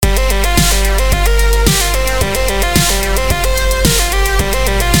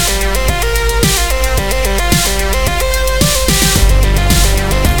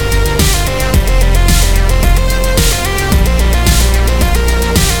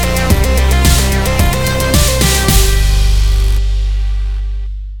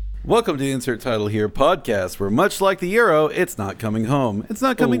Welcome to the Insert Title Here podcast, where much like the Euro, it's not coming home. It's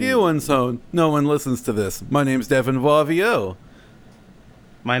not coming to you, and so no one listens to this. My name's Devin Vavio.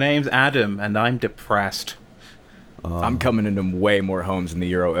 My name's Adam, and I'm depressed. I'm coming into way more homes than the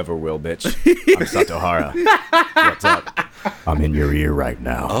Euro ever will, bitch. I'm Satohara. What's up? I'm in your ear right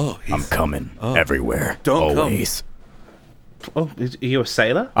now. I'm coming everywhere. Don't always. Oh, are you a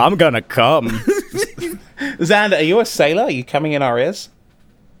sailor? I'm gonna come. Xander, are you a sailor? Are you coming in our ears?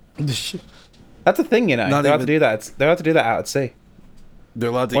 That's a thing, you know. They're allowed to do that. They're allowed to do that out at sea. They're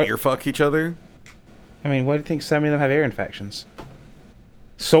allowed to ear fuck each other? I mean, why do you think so many of them have ear infections?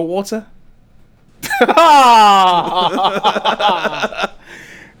 Salt water?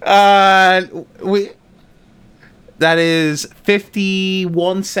 That is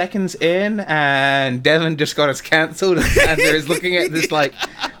 51 seconds in, and Devin just got us cancelled, and Xander is looking at this like,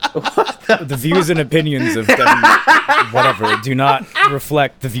 what the views and opinions of Devin, whatever, do not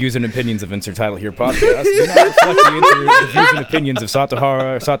reflect the views and opinions of Insert Title Here podcast. Do not reflect the views and opinions of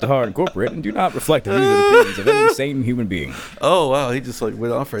Satohara Incorporated, and do not reflect the views and opinions of any sane human being. Oh, wow, he just like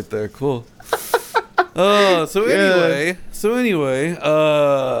went off right there. Cool. So anyway,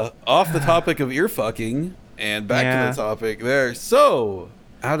 off the topic of ear fucking and back to the topic there. So,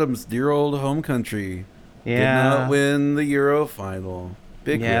 Adam's dear old home country did not win the Euro final.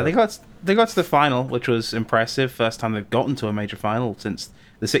 Big they got to the final, which was impressive. First time they've gotten to a major final since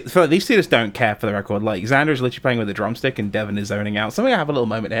these two just don't care, for the record. Like, Xander's literally playing with a drumstick and Devin is zoning out. So we have a little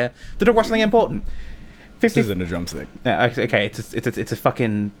moment here to talk about something important. This isn't a drumstick. Yeah, okay, it's a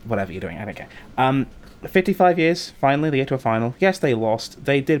fucking whatever you're doing. I don't care. 55 years, finally, they get to a final. Yes, they lost.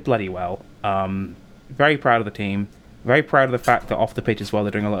 They did bloody well. Very proud of the team. Very proud of the fact that off the pitch as well,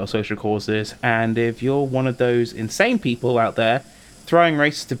 they're doing a lot of social causes. And if you're one of those insane people out there throwing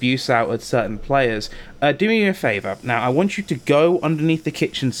racist abuse out at certain players, do me a favor. Now, I want you to go underneath the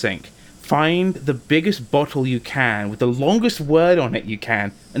kitchen sink, find the biggest bottle you can with the longest word on it you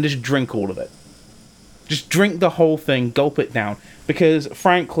can, and just drink all of it. Just drink the whole thing, gulp it down, because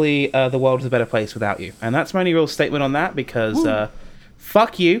frankly, the world is a better place without you. And that's my only real statement on that, because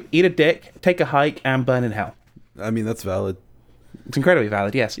fuck you, eat a dick, take a hike, and burn in hell. I mean, that's valid. It's incredibly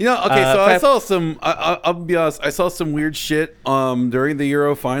valid, yes. You know, okay, so I saw some, I'll be honest, I saw some weird shit during the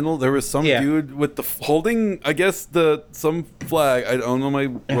Euro final. There was some dude with holding, I guess, some flag. I don't know my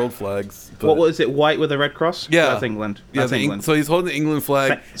world flags. But... What was it, white with a red cross? Yeah. That's England. That's England. So he's holding the England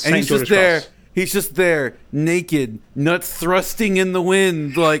flag, and he's just there. Cross. He's just there, naked, nuts thrusting in the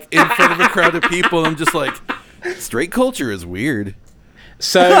wind, like, in front of a crowd of people. I'm just like, straight culture is weird.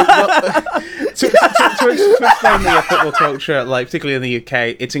 So, to explain the football culture, like, particularly in the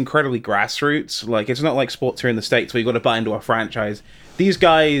UK, it's incredibly grassroots. Like, it's not like sports here in the States where you've got to buy into a franchise. These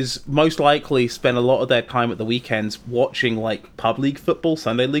guys most likely spend a lot of their time at the weekends watching, like, pub league football,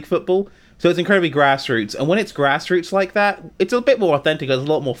 Sunday league football. So it's incredibly grassroots. And when it's grassroots like that, it's a bit more authentic, it's a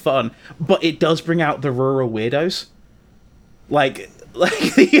lot more fun, but it does bring out the rural weirdos. It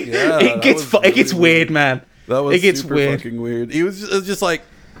gets weird, man. That was super fucking weird. It was just like,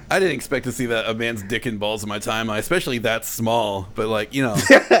 I didn't expect to see a man's dick and balls in my timeline, especially that small. But like, you know,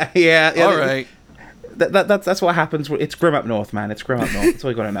 yeah. All right, that's what happens. It's grim up north, man. It's grim up north. That's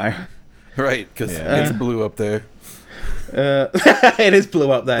all you gotta know. Right, because it's blue up there. It is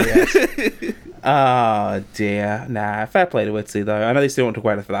blue up there. Yes. Oh dear. Nah, fair play to Witsy though. I know they still won't talk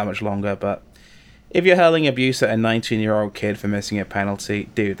about it for that much longer, but if you're hurling abuse at a 19-year-old kid for missing a penalty,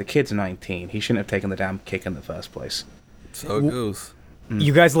 dude, the kid's 19. He shouldn't have taken the damn kick in the first place. So it goes.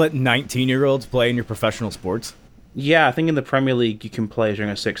 You guys let 19-year-olds play in your professional sports? Yeah, I think in the Premier League you can play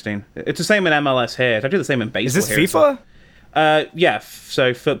during a 16. It's the same in MLS here. It's actually the same in baseball. Is this FIFA? Yeah.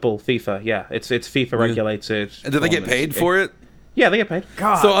 So football, FIFA. Yeah, it's FIFA regulated. And do they get paid for it? Yeah, they get paid.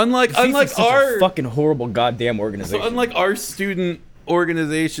 God. So unlike our fucking horrible goddamn organization. So unlike our student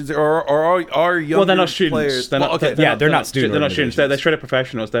organizations or our young they're not students. Players. They're not students. They're not students. They're straight up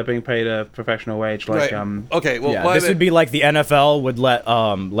professionals. They're being paid a professional wage. Like Okay. Well, yeah, this would be like the NFL would let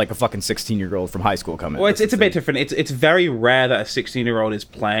like a fucking 16-year-old from high school come in. Well, it's a bit different. It's very rare that a 16-year-old is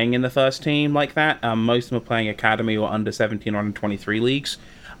playing in the first team like that. Most of them are playing academy or under 17 or under 23 leagues.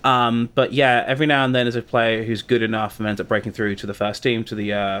 But yeah, every now and then there's a player who's good enough and ends up breaking through to the first team, to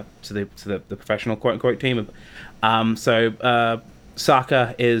the professional quote unquote team.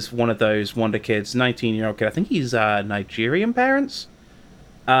 Saka is one of those wonder kids, 19-year-old kid. I think he's Nigerian parents.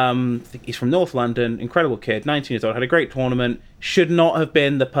 He's from North London, incredible kid, 19 years old, had a great tournament. Should not have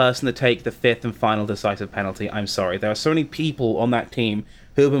been the person to take the fifth and final decisive penalty. I'm sorry. There are so many people on that team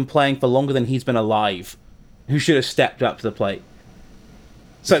who have been playing for longer than he's been alive who should have stepped up to the plate.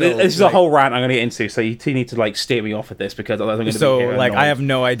 So this is a whole rant I'm going to get into. So you two need to like steer me off of this because otherwise I'm going to be here like annoyed. I have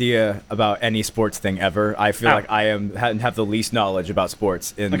no idea about any sports thing ever. I feel like I have the least knowledge about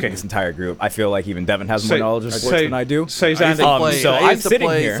sports in this entire group. I feel like even Devin has more knowledge of sports than I do. So I'm sitting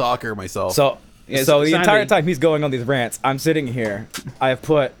here. Soccer myself. So the entire time he's going on these rants, I'm sitting here. I have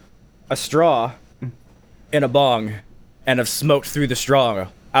put a straw in a bong and have smoked through the straw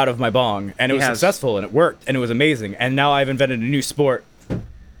out of my bong, and it was successful and it worked and it was amazing. And now I've invented a new sport.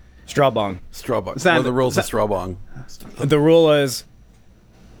 Straw bong. What are the rules of straw bong? The rule is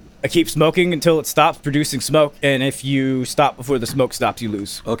I keep smoking until it stops producing smoke, and if you stop before the smoke stops, you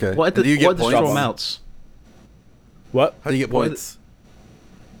lose. Okay. What do you get points? Straw melts? What? How do you get points?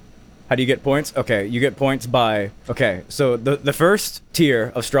 How do you get points? Okay, you get points by... Okay, so the first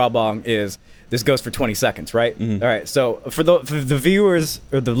tier of straw bong is... This goes for 20 seconds, right? Mm-hmm. All right, so for the viewers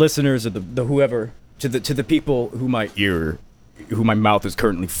or the listeners or the whoever, to the people who my mouth is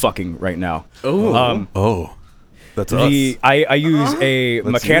currently fucking right now. That's us. I use a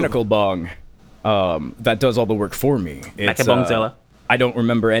mechanical bong that does all the work for me. It's Mechabongzilla. I don't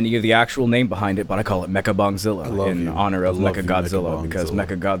remember any of the actual name behind it, but I call it Mechabongzilla in honor of Mechagodzilla because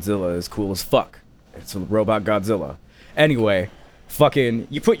Mechagodzilla is cool as fuck. It's a robot Godzilla. Anyway, fucking,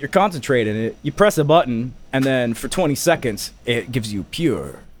 you put your concentrate in it, you press a button, and then for 20 seconds, it gives you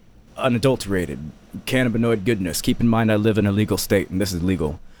pure, unadulterated cannabinoid goodness. Keep in mind I live in a legal state and this is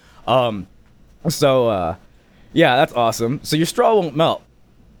legal. Yeah, that's awesome. So your straw won't melt.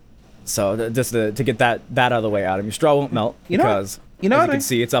 So just to get that out of the way, Adam, your straw won't melt because as you can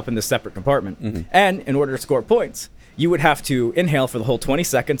see, it's up in the separate compartment. Mm-hmm. And in order to score points, you would have to inhale for the whole 20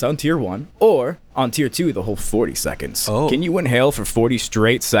 seconds on tier 1 or on tier 2 the whole 40 seconds. Oh. Can you inhale for 40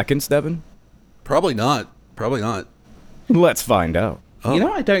 straight seconds, Devin? Probably not. Let's find out. You know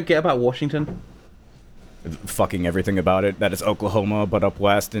what I don't get about Washington? Fucking everything about it. That it's Oklahoma, but up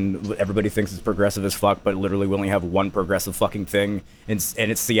west, and everybody thinks it's progressive as fuck, but literally we only have one progressive fucking thing, and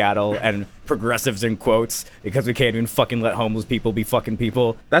it's Seattle, and progressives in quotes, because we can't even fucking let homeless people be fucking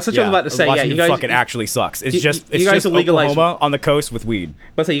people. That's what I was about to say. Washington you guys fucking actually sucks. It's just legalize Oklahoma on the coast with weed.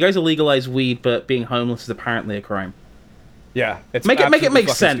 But you guys will legalize weed, but being homeless is apparently a crime. Yeah, it's make it make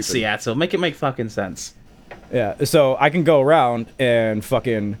sense, stupid. Seattle. Make it make fucking sense. Yeah, so I can go around and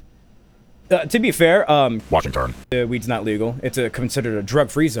fucking. To be fair, Washington. Weed's not legal. It's considered a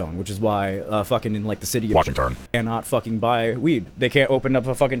drug-free zone, which is why fucking in like the city of Washington cannot fucking buy weed. They can't open up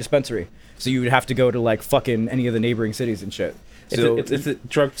a fucking dispensary. So you would have to go to like fucking any of the neighboring cities and shit. So it's a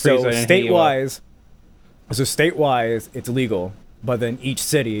drug-free zone. Statewise, it's legal, but then each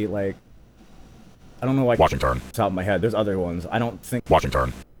city, like, I don't know, like Washington. Off the top of my head, there's other ones. I don't think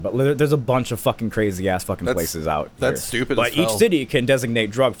Washington. But there's a bunch of fucking crazy ass fucking places out here. That's stupid. But each city can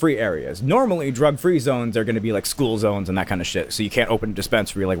designate drug-free areas. Normally, drug-free zones are going to be like school zones and that kind of shit. So you can't open a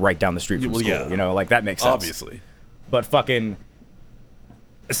dispensary like right down the street from school. Yeah. You know, like that makes sense. Obviously. But fucking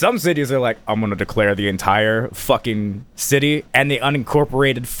some cities are like, I'm going to declare the entire fucking city and the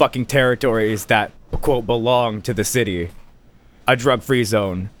unincorporated fucking territories that quote belong to the city a drug-free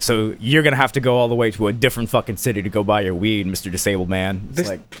zone, so you're gonna have to go all the way to a different fucking city to go buy your weed, Mr. Disabled Man.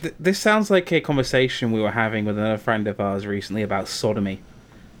 This sounds like a conversation we were having with another friend of ours recently about sodomy.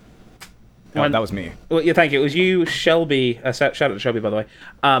 That was me. Well, yeah, thank you. It was you, Shelby. Shout out to Shelby, by the way.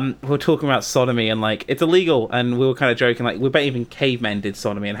 We were talking about sodomy and like it's illegal, and we were kind of joking like we bet even cavemen did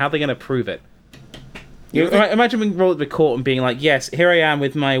sodomy, and how are they gonna prove it? Imagine being brought to the court and being like, yes, here I am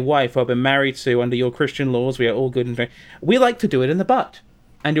with my wife who I've been married to under your Christian laws. We are all good and we like to do it in the butt.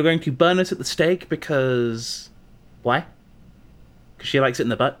 And you're going to burn us at the stake because... Why? Because she likes it in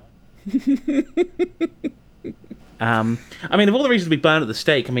the butt? I mean, of all the reasons to be burned at the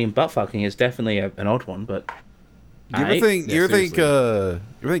stake, I mean, butt fucking is definitely an odd one, but... You ever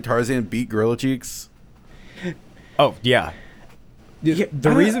think Tarzan beat Gorilla Cheeks? Oh, yeah.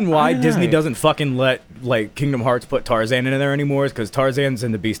 The reason why Disney doesn't fucking let like Kingdom Hearts put Tarzan in there anymore is because Tarzan's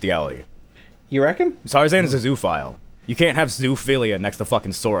in the bestiality. You reckon? Tarzan is a zoophile. You can't have zoophilia next to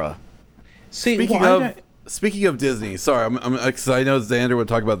fucking Sora. Speaking of Disney, sorry, I'm because I know Xander would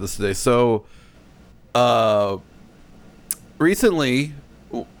talk about this today. So, recently,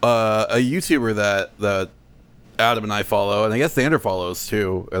 a YouTuber that Adam and I follow, and I guess Xander follows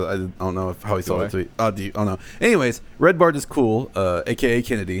too. I don't know how he saw it tweet. Oh no. Anyways, Red Bart is cool, aka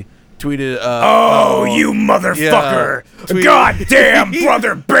Kennedy, tweeted. You motherfucker! Yeah, goddamn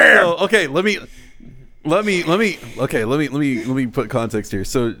brother bear! So, okay, let me put context here.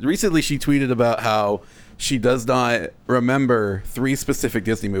 So recently, she tweeted about how she does not remember 3 specific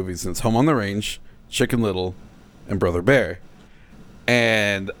Disney movies since Home on the Range, Chicken Little, and Brother Bear,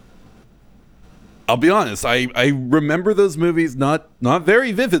 and I'll be honest. I remember those movies not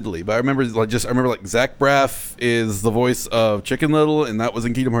very vividly, but I remember like Zach Braff is the voice of Chicken Little, and that was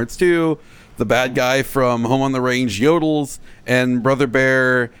in Kingdom Hearts 2. The bad guy from Home on the Range yodels, and Brother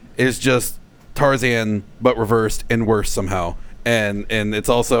Bear is just Tarzan but reversed and worse somehow. And it's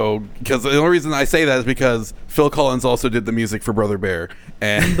also because the only reason I say that is because Phil Collins also did the music for Brother Bear.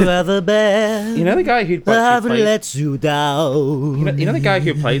 And Brother Bear, You know the guy who I've played, let you down. you know the guy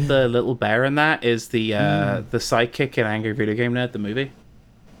who played the little bear in that is the sidekick in Angry Video Game Nerd, the movie.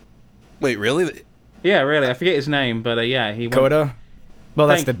 wait, really? Yeah, really, I forget his name, but yeah, he went- Coda? Well,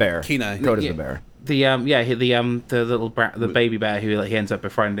 that's Thank- the bear. Kenai. Coda's Yeah. the bear. The little the baby bear who he ends up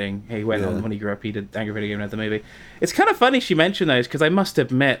befriending. He went on when he grew up. He did Angry Video Game Nerd, the movie. It's kind of funny she mentioned those because I must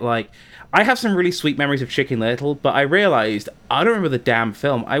admit, like, I have some really sweet memories of Chicken Little, but I realized I don't remember the damn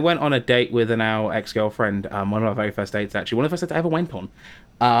film. I went on a date with an now ex-girlfriend, one of our very first dates actually, one of the first dates I ever went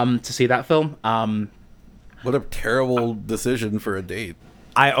on, to see that film. What a terrible decision for a date.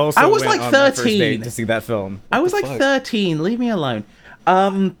 I also I was went like on my first 13. date to see that film. I was like fuck? 13. Leave me alone.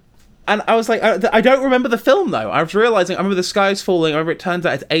 And I was like, I don't remember the film though. I was realizing I remember the sky's falling. I remember it turns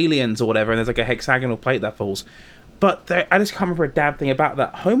out it's aliens or whatever, and there's like a hexagonal plate that falls. But I just can't remember a damn thing about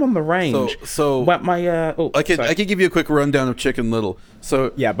that. Home on the Range. So what my I could give you a quick rundown of Chicken Little.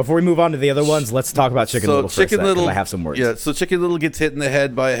 So Yeah, before we move on to the other ones, let's talk about Chicken Little for a sec, 'cause I have some words. Yeah, so Chicken Little gets hit in the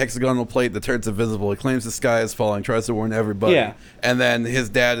head by a hexagonal plate that turns invisible. He claims the sky is falling, tries to warn everybody. Yeah. And then his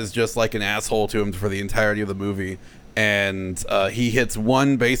dad is just like an asshole to him for the entirety of the movie. And he hits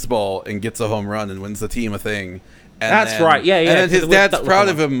one baseball and gets a home run and wins the team a thing. And That's right, yeah, And yeah, then his with dad's that proud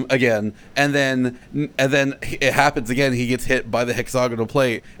little of him again. And then it happens again. He gets hit by the hexagonal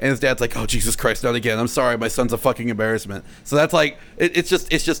plate, and his dad's like, "Oh Jesus Christ, not again! I'm sorry, my son's a fucking embarrassment." So that's like, it's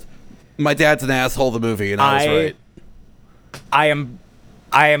just my dad's an asshole. The movie, and I was right.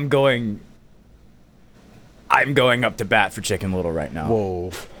 I'm going up to bat for Chicken Little right now.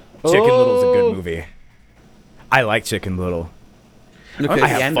 Whoa. Chicken Little's a good movie. I like Chicken Little. Okay. I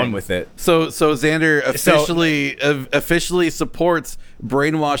have fun with it. So Xander officially supports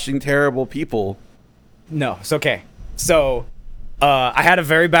brainwashing terrible people. No, it's okay. So, I had a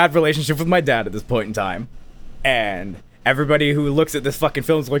very bad relationship with my dad at this point in time, and everybody who looks at this fucking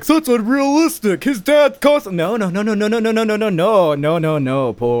film is like, "That's unrealistic. His dad cost." No.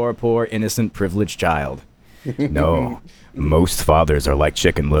 Poor innocent privileged child. No, most fathers are like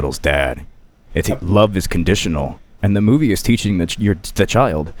Chicken Little's dad. Love is conditional, and the movie is teaching the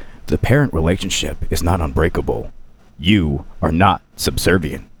child the parent relationship is not unbreakable. You are not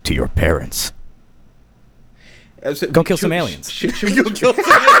subservient to your parents. Go kill some aliens. I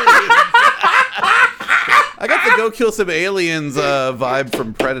got the go kill some aliens vibe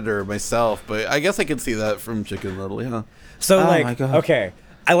from Predator myself, but I guess I could see that from Chicken Little, yeah. So, my God. okay,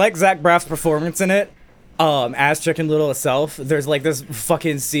 I like Zach Braff's performance in it. As Chicken Little itself, there's like this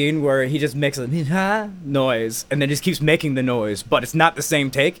fucking scene where he just makes a noise and then just keeps making the noise, but it's not the same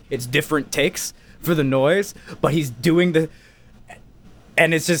take. It's different takes for the noise, but he's doing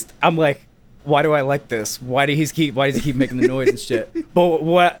and it's just, I'm like, why do I like this? Why does he keep making the noise and shit? But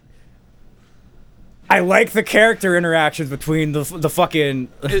what? I like the character interactions between the fucking.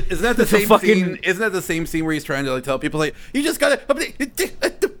 Isn't that the same scene? Isn't that the same scene where he's trying to like tell people like, you just gotta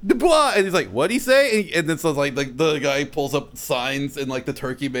blah, and he's like, what'd he say? And then so like the guy pulls up signs and like the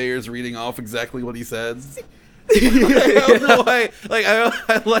turkey mayor's reading off exactly what he says. I don't know why. Like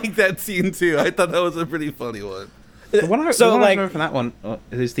I like that scene too. I thought that was a pretty funny one. The one I remember from that one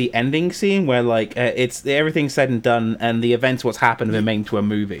is the ending scene where like it's everything's said and done and the events what's happened have been made to a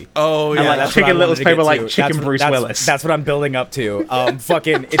movie. Oh yeah, And, like, that's Chicken what I Little's wanted to people get like to. Chicken Bruce Willis. That's what I'm building up to.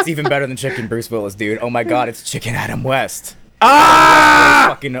 Fucking, it's even better than Chicken Bruce Willis, dude. Oh my god, it's Chicken Adam West.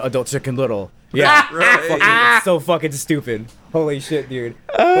 Fucking adult Chicken Little. Yeah, right. fucking, it's so fucking stupid. Holy shit, dude.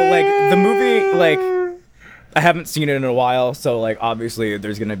 But like the movie, like I haven't seen it in a while, so like obviously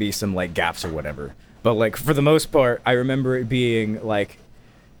there's gonna be some like gaps or whatever. But like for the most part, I remember it being like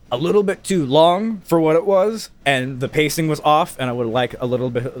a little bit too long for what it was, and the pacing was off, and I would like a little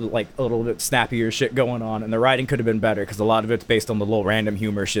bit snappier shit going on, and the writing could have been better because a lot of it's based on the little random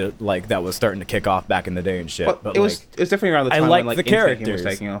humor shit like that was starting to kick off back in the day and shit. But it was definitely around the I time like when like the Intaking characters.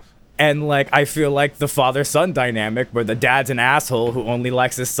 was taking off. And like I feel like the father-son dynamic where the dad's an asshole who only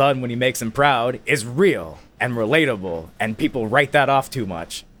likes his son when he makes him proud is real and relatable, and people write that off too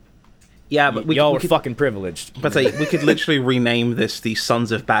much. Yeah, but Y'all were fucking privileged. But we could literally rename this the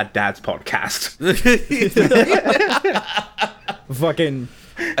Sons of Bad Dads podcast. Fucking.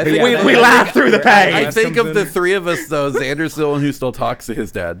 We laugh through the pain. I think of the three of us though, Xander's the one who still talks to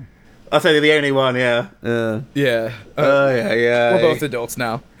his dad. I'll say the only one, yeah. Yeah. Yeah. We're both adults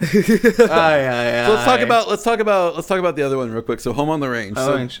now. Yeah. So let's talk about the other one real quick. So Home on the Range.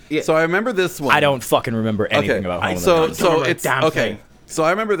 So I remember this one. I don't fucking remember anything about Home So Alone. so it's damn okay. thing. So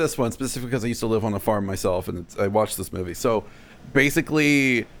I remember this one specifically because I used to live on a farm myself, and I watched this movie. So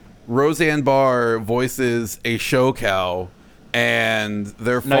basically, Roseanne Barr voices a show cow, and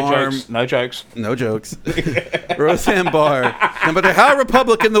their farm. No jokes. No jokes. Roseanne Barr. No matter how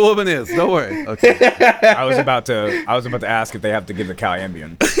Republican the woman is, don't worry. Okay. I was about to ask if they have to give the cow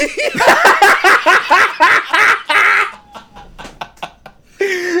Ambien.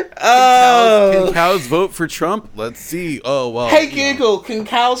 Can cows vote for Trump? Let's see. Oh well. Hey you know. Google, can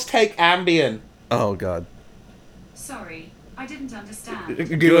cows take Ambien? Oh God. Sorry, I didn't understand.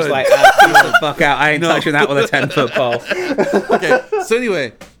 Google's like, get the fuck out. I ain't touching that with a 10-foot pole. Okay. So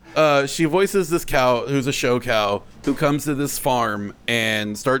anyway, she voices this cow who's a show cow who comes to this farm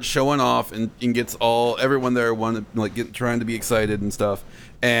and starts showing off and gets everyone there trying to be excited and stuff.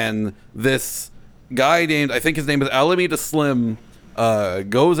 And this guy named, I think his name is Alameda Slim,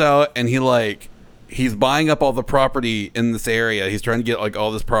 goes out and he's buying up all the property in this area. He's trying to get like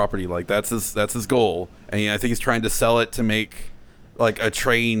all this property. Like that's his goal. And I think he's trying to sell it to make like a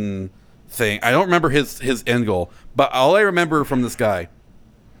train thing. I don't remember his end goal, but all I remember from this guy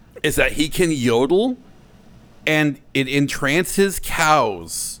is that he can yodel and it entrances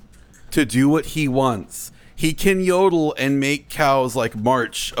cows to do what he wants. He can yodel and make cows like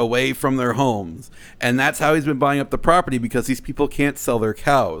march away from their homes. And that's how he's been buying up the property, because these people can't sell their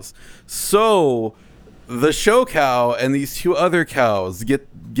cows. So the show cow and these two other cows get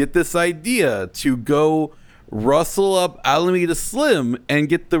this idea to go rustle up Alameda Slim and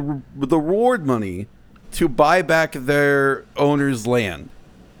get the reward money to buy back their owner's land.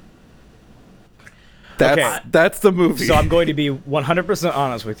 That's the movie. So I'm going to be 100%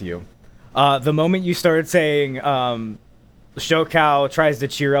 honest with you. The moment you started saying, show cow tries to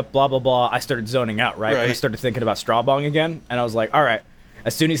cheer up, blah, blah, blah, I started zoning out, right? And I started thinking about Strawbong again, and I was like, all right,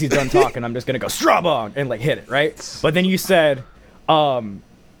 as soon as he's done talking, I'm just going to go Strawbong and, like, hit it, right? But then you said,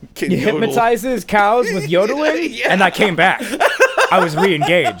 he hypnotizes cows with yodeling, and I came back. I was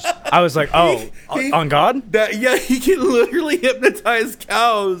re-engaged. I was like, on God? He can literally hypnotize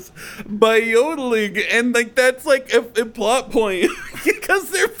cows by yodeling, and like that's like a plot point because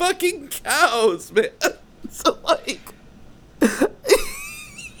they're fucking cows, man. So like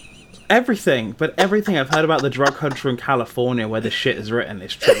Everything I've heard about the drug hunter in California where this shit is written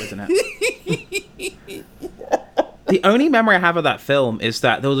is true, isn't it? The only memory I have of that film is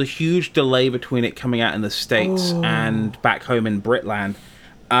that there was a huge delay between it coming out in the States and back home in Britland.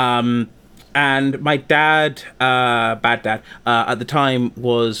 And my dad, bad dad, at the time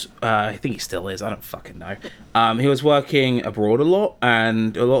was, I think he still is, I don't fucking know. He was working abroad a lot,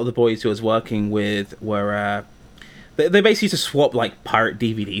 and a lot of the boys he was working with were, they basically used to swap like pirate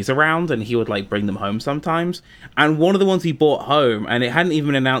DVDs around, and he would like bring them home sometimes. And one of the ones he brought home, and it hadn't even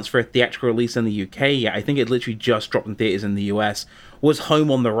been announced for a theatrical release in the UK yet, I think it literally just dropped in theaters in the US, was Home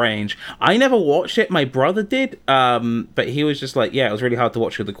on the Range. I never watched it, my brother did, but he was just like, yeah, it was really hard to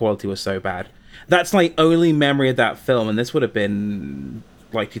watch because the quality was so bad. That's my only memory of that film, and this would have been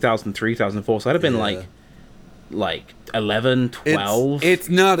like 2003, 2004, so I'd have been like 11, 12. It's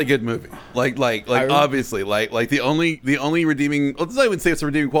not a good movie. Obviously, like the only redeeming, let's not even say it's a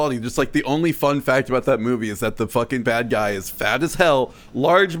redeeming quality, just like the only fun fact about that movie is that the fucking bad guy is fat as hell,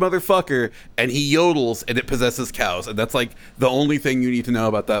 large motherfucker, and he yodels and it possesses cows, and that's like the only thing you need to know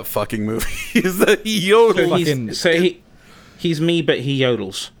about that fucking movie is that he yodels. He's me, but he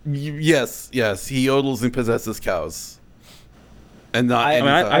yodels. Yes, he yodels and possesses cows. And not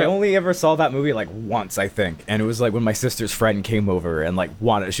I only ever saw that movie like once, I think, and it was like when my sister's friend came over and like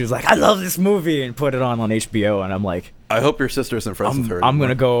wanted. She was like, "I love this movie," and put it on HBO, and I'm like, "I hope your sister isn't friends with her." I'm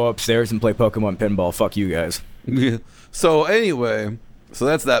gonna go upstairs and play Pokemon pinball. Fuck you guys. Yeah. So anyway,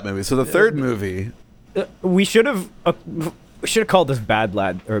 that's that movie. So the third movie, we should have called this Bad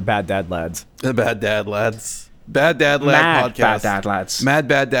Dad Lads. Bad Dad Lads. Bad Dad Lad podcast. Bad Dad Lads. Mad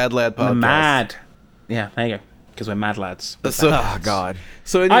Bad Dad Lad podcast. Mad. Yeah, there you go. Because we're mad lads. Oh God.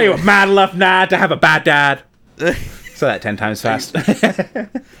 So anyway. Are you mad enough now to have a bad dad? Say that 10 times fast.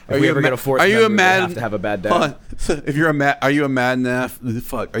 Are you ever gonna force? Are you a mad? Have to have a bad dad. So if you're a mad, are you a mad enough?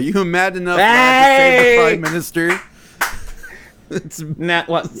 Fuck. Are you a mad enough lad to save the Prime Minister?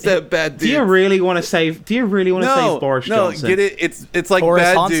 What? It's that bad dude. Do you really want to save? Save Boris Johnson? No, get it? It's like Boris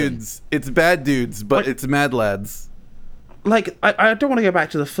bad Johnson. dudes. It's bad dudes, but it's mad lads. Like, I don't want to go back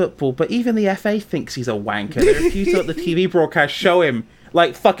to the football, but even the FA thinks he's a wanker. They refuse to let the TV broadcast show him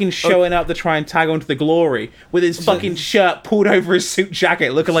like fucking showing up to try and tag onto the Glory with his fucking shirt pulled over his suit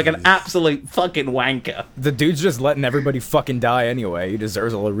jacket, looking like an absolute fucking wanker. The dude's just letting everybody fucking die anyway. He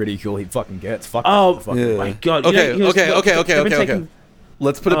deserves all the ridicule he fucking gets. Fuck Oh that motherfucker. my god! Okay, You know, he was- okay. they've been taking-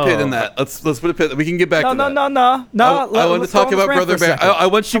 Let's put a pin in that. Let's put a pin. We can get back to that. No. I want to talk about Brother Bear. I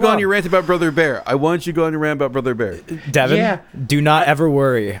want you to Come go on on. your rant about Brother Bear. I want you to go on your rant about Brother Bear. Devin, Yeah. do not ever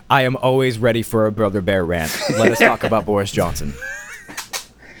worry. I am always ready for a Brother Bear rant. Let us talk about Boris Johnson.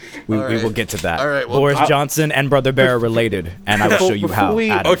 We will get to that. All right, well, Boris Johnson and Brother Bear are related, and I will show you how. Adam.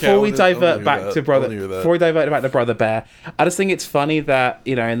 Okay, I wanna Before hear we divert that. back to I brother, wanna hear that. before we divert back to Brother Bear, I just think it's funny that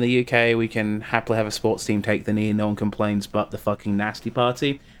in the UK we can happily have a sports team take the knee and no one complains, but the fucking nasty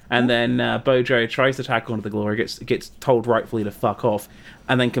party. And then Bojo tries to tackle onto the Glory, gets told rightfully to fuck off,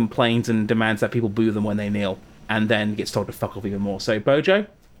 and then complains and demands that people boo them when they kneel, and then gets told to fuck off even more. So Bojo,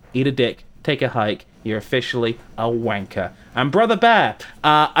 eat a dick, take a hike. You're officially a wanker. And Brother Bear,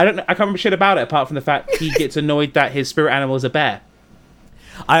 I can't remember shit about it apart from the fact he gets annoyed that his spirit animal is a bear,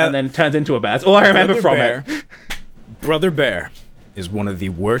 and then turns into a bear. That's all I remember from it. Brother Bear is one of the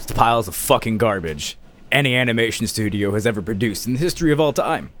worst piles of fucking garbage any animation studio has ever produced in the history of all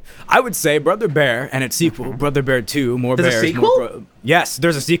time. I would say Brother Bear and its sequel, Brother Bear 2, More There's a Bears. sequel? Yes,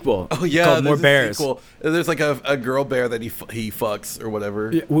 there's a sequel. Oh yeah, called More there's a Bears. sequel. There's like a girl bear that he fucks or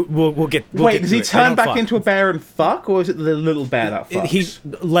whatever. Yeah, we'll get. We'll Wait, get does to he it. turn Don't back fuck. into a bear and fuck, or is it the little bear that fucks?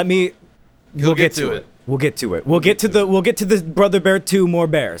 We'll get to it. We'll get to it. We'll get to the Brother Bear 2 More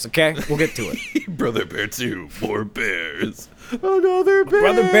Bears, okay? We'll get to it. Brother Bear 2, more bears. Another bear.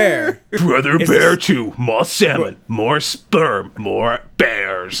 Brother Bear. Brother Is Bear this- 2, more salmon, more sperm, more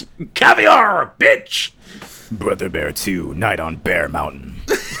bears. Caviar, bitch! Brother Bear 2, Night on Bear Mountain.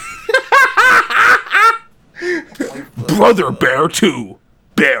 Brother Bear 2,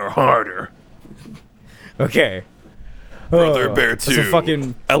 bear harder. Okay. Brother Bear 2. It's a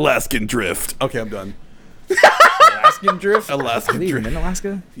fucking Alaskan Drift. Okay, I'm done. Alaskan Drift? Alaskan Are they even Drift. in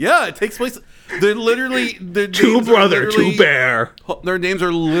Alaska? Yeah, it takes place. They're literally Two brother, two bear. Their names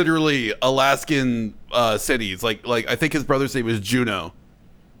are literally Alaskan cities. Like I think his brother's name was Juneau,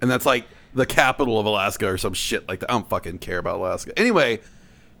 and that's like the capital of Alaska or some shit like that. I don't fucking care about Alaska. Anyway,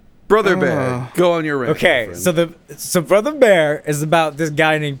 Brother Bear, go on your rant. Okay, my friend. so Brother Bear is about this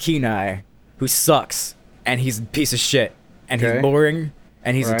guy named Kenai who sucks, and he's a piece of shit, and Okay. he's boring,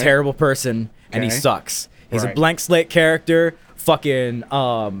 and he's Right. a terrible person, and he Okay. sucks. He's a Right. blank slate character. Fucking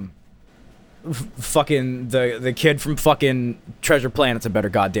fucking the kid from fucking Treasure Planet's a better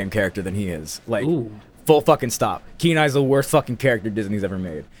goddamn character than he is. Like Ooh. full fucking stop. Kenai's the worst fucking character Disney's ever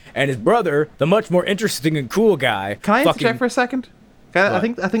made, and his brother, the much more interesting and cool guy. Can I fucking interject for a second? I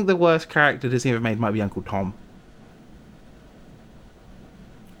What? think the worst character Disney ever made might be Uncle Tom.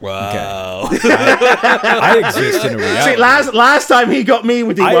 Wow. I exist in a reality. See, last time he got me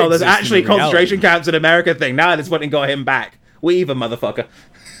with the I well, there's exist in actually reality. concentration camps in America thing. Now I just went and got him back. We even, motherfucker.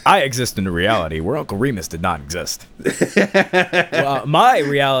 I exist in a reality where Uncle Remus did not exist. My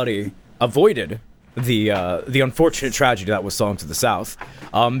reality avoided the unfortunate tragedy that was Songs of the South,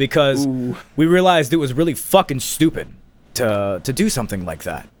 because we realized it was really fucking stupid to do something like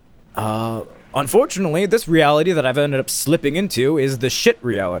that. Unfortunately, this reality that I've ended up slipping into is the shit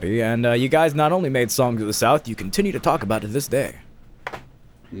reality, and you guys not only made Songs of the South, you continue to talk about it to this day.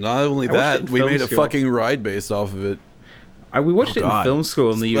 Not only watched it that, in we film made a school. fucking ride based off of it. We watched it in God. film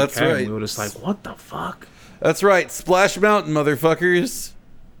school in the UK, That's right. and we were just like, what the fuck? That's right, Splash Mountain, motherfuckers.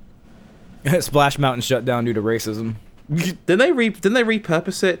 Splash Mountain shut down due to racism. Didn't they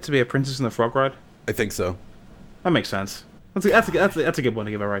repurpose it to be a Princess and the Frog ride? I think so. That makes sense. That's a good one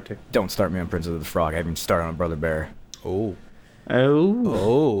to give a right to. Don't start me on Princess of the Frog. I haven't started on Brother Bear. Oh.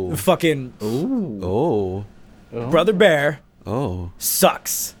 Oh. Oh. Fucking Oh. Brother Bear Oh.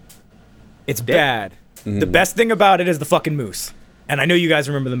 sucks. It's bad. The best thing about it is the fucking moose. And I know you guys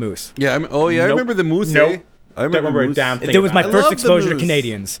remember the moose. Yeah, I Nope. remember the moose. Nope. Eh? I Don't remember a moose. damn thing. It was my about I first love the exposure to moose.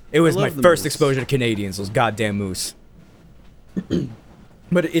 Canadians. It was I my love the first moose. exposure to Canadians, those goddamn moose.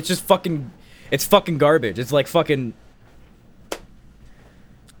 But it's just fucking, it's fucking garbage. It's like fucking,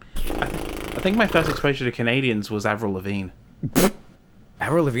 I think my first exposure to Canadians was Avril Lavigne.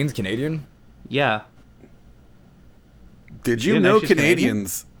 Avril Lavigne's Canadian? Yeah. Did you didn't know know she's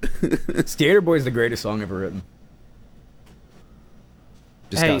Canadians? Skater Boy is the greatest song ever written.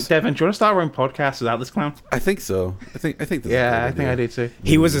 Hey, Discuss. Devin, do you want to start our own podcast without this clown? I think so. I think this is a Yeah, great I think I idea. do too.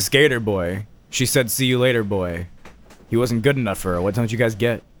 He was a skater boy. She said, "See you later, boy." He wasn't good enough for her. What don't you guys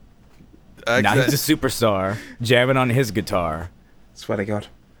get? Now he's a superstar, jamming on his guitar, Swear to God.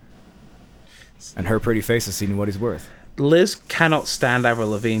 and her pretty face has seen what he's worth. Liz cannot stand Avril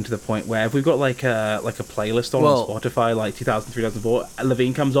Lavigne to the point where if we've got like a playlist on Spotify, like 2003, 2004,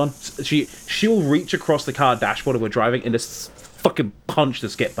 Lavigne comes on, she'll reach across the car dashboard if we're driving and just fucking punch the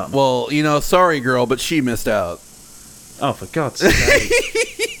skip button. Well, sorry, girl, but she missed out. Oh, for God's sake.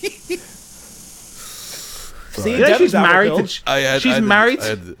 See, She's married to... She's married...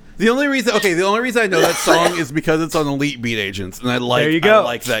 The only reason I know that song is because it's on Elite Beat Agents, and I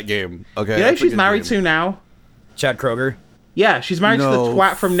like that game. Okay, you know who she's married to now? Chad Kroeger. Yeah, she's married to the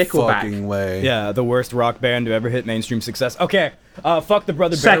twat from Nickelback. Fucking way. Yeah, the worst rock band to ever hit mainstream success. Okay, fuck the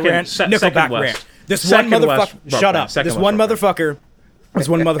Brother Bear rant. Nickelback rant. This one motherfucker. Shut up. This one motherfucker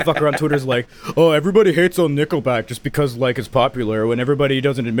on Twitter is like, oh, everybody hates on Nickelback just because like it's popular when everybody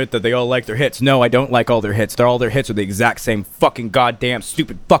doesn't admit that they all like their hits. No, I don't like all their hits. All their hits are the exact same fucking goddamn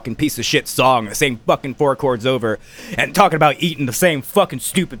stupid fucking piece of shit song, the same fucking 4 chords over, and talking about eating the same fucking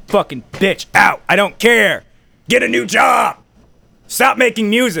stupid fucking bitch out. I don't care. Get a new job. Stop making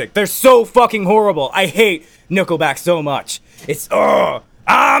music. They're so fucking horrible. I hate Nickelback so much. It's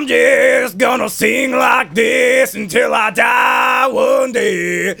I'm just gonna sing like this until I die one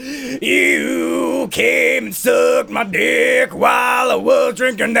day. You came and sucked my dick while I was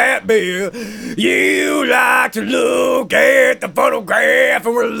drinking that beer. You like to look at the photograph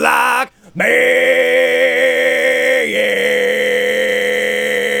and were like, man,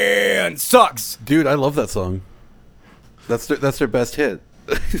 sucks. Dude, I love that song. That's their best hit.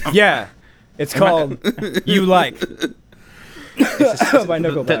 Yeah, it's called You Like. By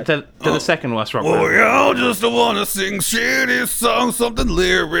Nickelback. To the second worst rock Oh, band. y'all just want to sing shitty songs, something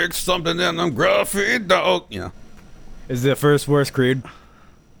lyrics, something and I'm gruffy dog. Yeah. Is the first worst Creed?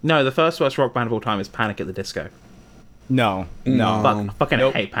 No, the first worst rock band of all time is Panic at the Disco. No. Fucking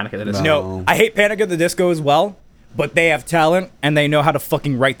hate Panic at the Disco. No, I hate Panic at the Disco as well, but they have talent and they know how to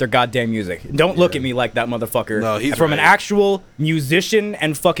fucking write their goddamn music. Don't look at me like that, motherfucker. No, he's From an right. actual musician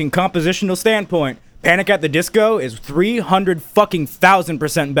and fucking compositional standpoint, Panic at the Disco is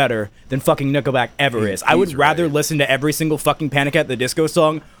 300,000% better than fucking Nickelback ever is. I would rather listen to every single fucking Panic at the Disco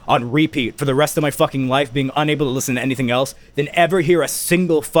song on repeat for the rest of my fucking life, being unable to listen to anything else, than ever hear a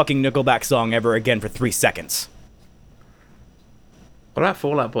single fucking Nickelback song ever again for 3 seconds. What about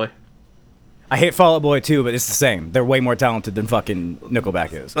Fall Out Boy? I hate Fall Out Boy too, but it's the same. They're way more talented than fucking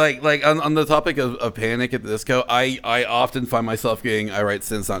Nickelback is. Like on the topic of Panic at the Disco, I often find myself getting I Write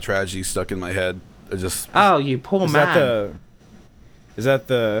Sins Not Tragedy stuck in my head. Oh, you poor man. Is that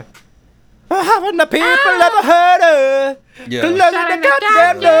the haven't the people ever heard of? Yeah. The love of the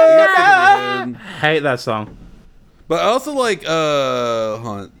goddamn love. Hate that song. But I also like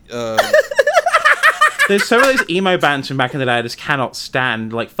There's some of those emo bands from back in the day I just cannot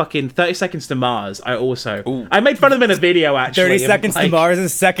stand. Like fucking 30 Seconds to Mars. I made fun of them in a video actually. 30 Seconds to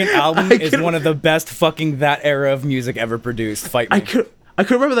Mars' second album is one of the best fucking that era of music ever produced. Fight me. I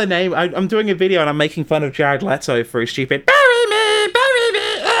couldn't remember their name. I'm doing a video and I'm making fun of Jared Leto for his stupid bury me.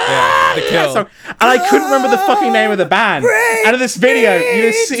 Yeah, The Kill. Song. And I couldn't remember the fucking name of the band. Out of this video,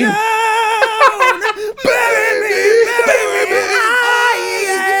 you just see.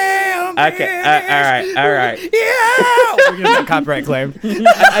 Okay, all right. Yeah, we're gonna get copyright claim.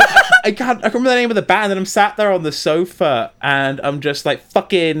 I can't remember the name of the band, and I'm sat there on the sofa, and I'm just like,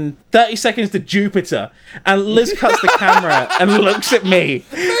 fucking 30 Seconds to Jupiter, and Liz cuts the camera and looks at me.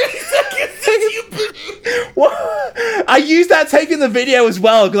 30 seconds to Jupiter. What? I used that take in the video as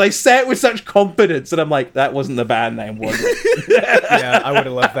well, because I say it with such confidence, and I'm like, that wasn't the band name, was it? Yeah, I would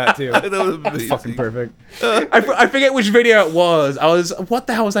have loved that too. that was amazing. Fucking perfect. I forget which video it was. What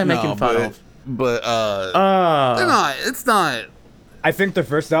the hell was I making fun of? But they're not. It's not. I think their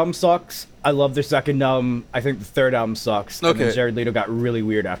first album sucks. I love their second album. I think the third album sucks. And Okay. then Jared Leto got really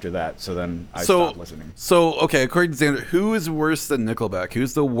weird after that, so then I stopped listening. So okay, according to Xander, who is worse than Nickelback?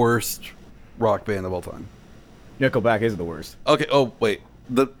 Who's the worst rock band of all time? Nickelback is the worst. Okay. Oh wait.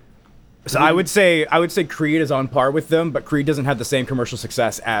 So I would say Creed is on par with them, but Creed doesn't have the same commercial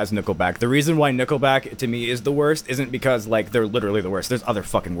success as Nickelback. The reason why Nickelback to me is the worst isn't because like they're literally the worst. There's other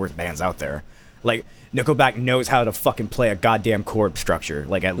fucking worse bands out there. Like Nickelback knows how to fucking play a goddamn chord structure,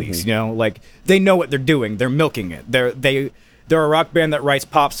 like at least, you know, like they know what they're doing. They're milking it. They're a rock band that writes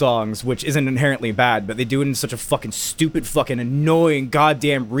pop songs, which isn't inherently bad, but they do it in such a fucking stupid, fucking annoying,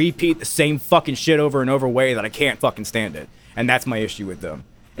 goddamn repeat the same fucking shit over and over way that I can't fucking stand it. And that's my issue with them.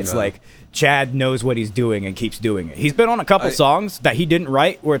 It's like Chad knows what he's doing and keeps doing it. He's been on a couple songs that he didn't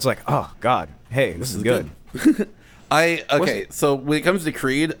write where it's like, oh god, hey, this is good. So when it comes to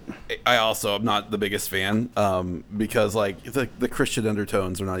Creed, I also am not the biggest fan, because like the Christian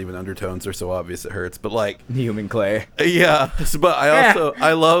undertones are not even undertones; they're so obvious it hurts. But like Human Clay. yeah, but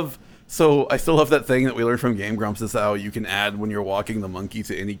I love So I still love that thing that we learned from Game Grumps is how you can add when you're walking the monkey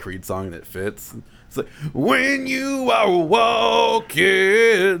to any Creed song and it fits. It's like, when you are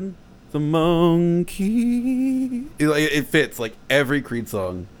walking the monkey. It fits like every Creed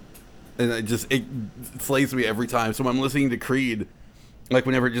song. And it slays me every time. So when I'm listening to Creed, like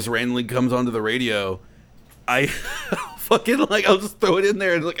whenever it just randomly comes onto the radio, I fucking like, I'll just throw it in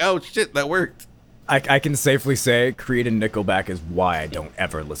there and like, oh shit, that worked. I can safely say Creed and Nickelback is why I don't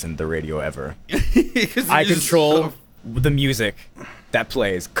ever listen to the radio ever. I control the music that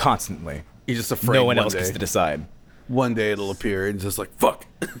plays constantly. You're just afraid no one else gets to decide. One day it'll appear and just like, fuck.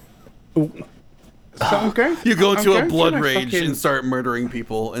 So you go into a blood through my rage and start murdering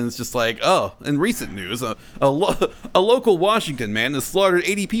people, and it's just like, oh, in recent news, a local Washington man has slaughtered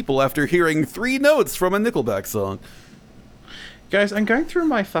 80 people after hearing 3 notes from a Nickelback song. Guys, I'm going through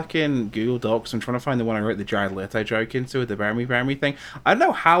my fucking Google Docs. I'm trying to find the one I wrote the Jared Leto joke into with the Brammy thing. I don't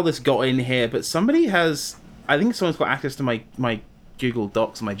know how this got in here, but somebody has... I think someone's got access to my Google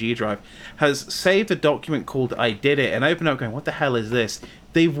Docs on my G Drive, has saved a document called I Did It, and I open up going, what the hell is this?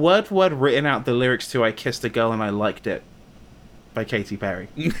 They've word for word written out the lyrics to I Kissed a Girl and I Liked It by Katy Perry.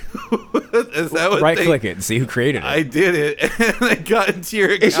 Is that what right-click it and see who created it. I did it, and I got into your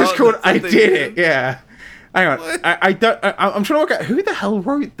account. It's just called I Did It, yeah. Hang on, I'm trying to work out who the hell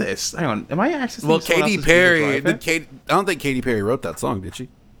wrote this. Hang on, am I accessing? Well, someone Katy else's Perry. Google Drive? I don't think Katy Perry wrote that song, did she?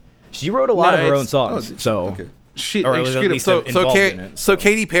 She wrote a lot No, of her own it's- songs, so Okay. She, or at excuse- least So involved in it. so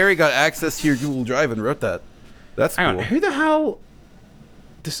Katy Perry got access to your Google Drive and wrote that. That's hang cool. on, who the hell?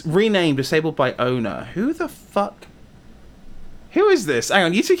 Renamed Disabled by Owner. Who the fuck? Who is this? Hang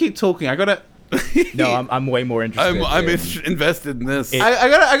on, you two keep talking. I gotta. no, I'm way more interested. I'm in, invested in this. I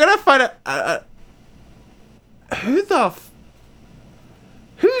gotta find out. Who the?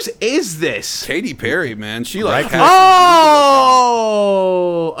 Whose is this? Katy Perry, man. She like Right. has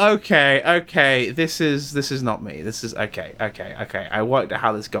Oh, okay. This is not me. This is okay. I worked out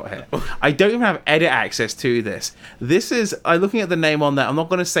how this got here. I don't even have edit access to this. This is. I'm looking at the name on there. I'm not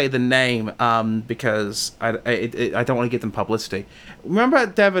going to say the name because I don't want to give them publicity. Remember,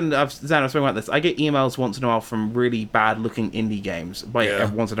 Devin, Zan, I was talking about this. I get emails once in a while from really bad-looking indie games. By Yeah.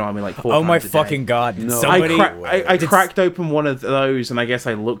 once in a while, I mean like 4 oh my times a day. fucking god! No. Somebody, I cracked open one of those, and I guess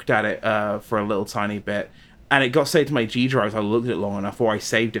I looked at it for a little tiny bit, and it got saved to my G drive. I looked at it long enough, or I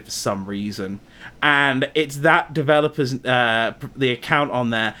saved it for some reason, and it's that developer's the account on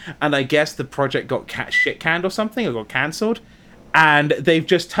there, and I guess the project got shit canned or something, or got cancelled. And they've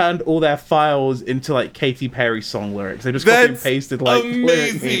just turned all their files into like Katy Perry song lyrics. They just copy and That's pasted like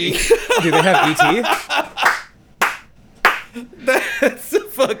amazing. do they have ET? That's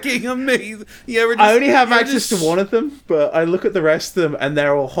fucking amazing. You ever just, I only have you ever access just- to one of them, but I look at the rest of them and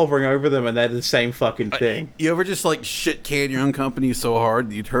they're all hovering over them and they're the same fucking thing. You ever just like shit can your own company so hard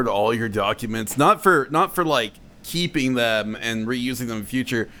that you'd hurt all your documents, not for like keeping them and reusing them in the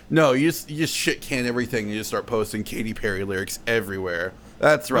future. No, you just shit can everything and you just start posting Katy Perry lyrics everywhere.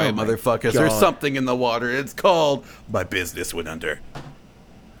 That's right, Oh my motherfuckers. There's God. something in the water. It's called My Business Went Under.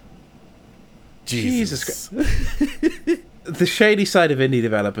 Jesus Christ. The shady side of indie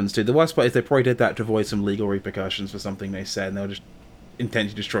developments, dude. The worst part is they probably did that to avoid some legal repercussions for something they said, and they were just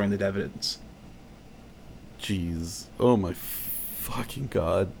intentionally destroying the evidence. Jeez. Oh my fucking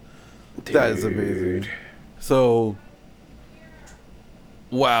god. That is amazing. So,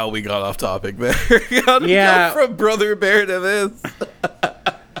 wow, we got off topic there. How did we Yeah. go from Brother Bear to this?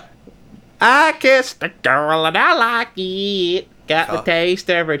 I kissed a girl and I like it. Got the taste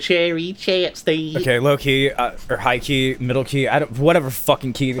of a cherry chapstick. Okay, low key or high key, middle key, whatever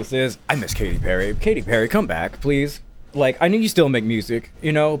fucking key this is. I miss Katy Perry. Katy Perry, come back, please. Like, I know you still make music,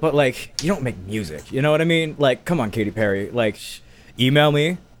 you know, but like, you don't make music. You know what I mean? Like, come on, Katy Perry. Like, email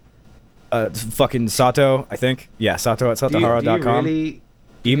me. Fucking Sato, I think. Yeah, Sato at satohara.com.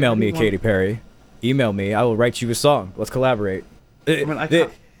 Email me, Katy Perry. Email me. I will write you a song. Let's collaborate.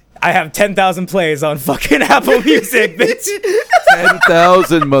 I have 10,000 plays on fucking Apple Music, bitch.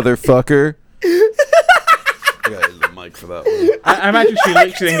 10,000, motherfucker. I got the mic for that one. I imagine she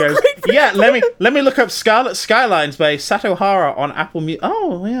looks at it and goes, "Yeah, let me look up Scarlet Skylines by Sato Hara on Apple Music."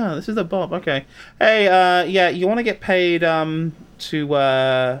 Oh yeah, this is the Bob. Okay, hey, yeah, you want to get paid to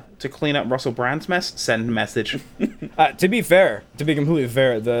clean up Russell Brand's mess? Send message. To be completely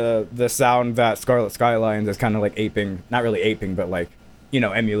fair, the sound that Scarlet Skylines is kind of like aping, not really aping, but like, you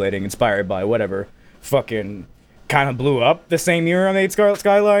know, emulating, inspired by whatever, fucking kind of blew up the same year I made Scarlet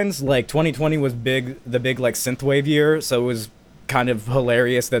Skylines. Like 2020 was the big like synthwave year, so it was kind of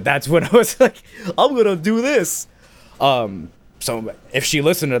hilarious that's when I was like, I'm gonna do this. So if she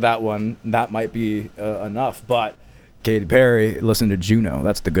listened to that one, that might be enough. But Katy Perry, listen to Juno.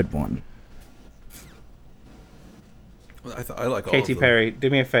 That's the good one. I like all Katy of them. Perry, do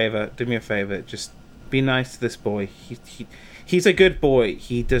me a favor. Just be nice to this boy. He's a good boy.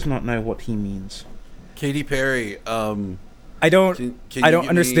 He does not know what he means. Katy Perry. I don't. Can you I don't give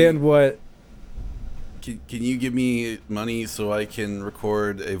understand me- what. Can you give me money so I can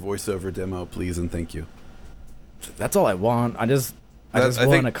record a voiceover demo, please, and thank you? That's all I want. I just I want to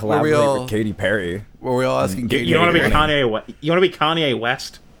think collaborate were we all- with Katy Perry. Were we all asking Katy You want to be Perry? Kanye? You want to be Kanye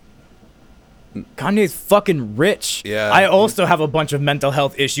West? Kanye's fucking rich. Yeah. I also have a bunch of mental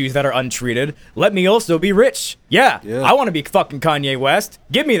health issues that are untreated. Let me also be rich. Yeah. Yeah. I want to be fucking Kanye West.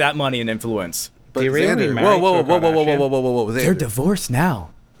 Give me that money and influence. But Do you really Xander, be married whoa, to a Xander. They're divorced now.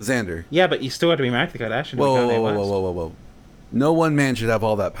 Xander. Yeah, but you still have to be married to the Kardashians. Whoa. No one man should have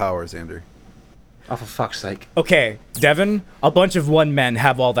all that power, Xander. Oh, for fuck's sake. Okay, Devin, a bunch of one men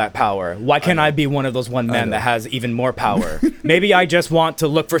have all that power. Why can't I be one of those one men know. that has even more power? Maybe I just want to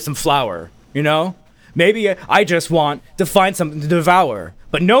look for some flour, you know? Maybe I just want to find something to devour.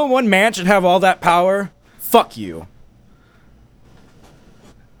 But no one man should have all that power. Fuck you.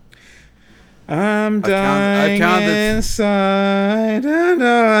 I'm I've dying counted- inside, and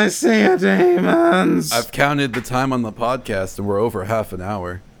I see a demons. I've counted the time on the podcast, and we're over half an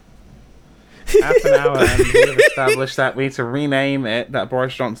hour. Half an hour, and we've established that we need to rename it. That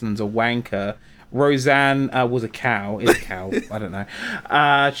Boris Johnson's a wanker. Roseanne was a cow. Is a cow. I don't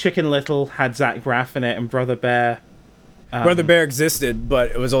know. Chicken Little had Zach Braff in it, and Brother Bear. Brother Bear existed,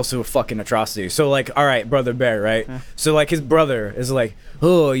 but it was also a fucking atrocity. So, like, all right, Brother Bear, right? So, like, his brother is like,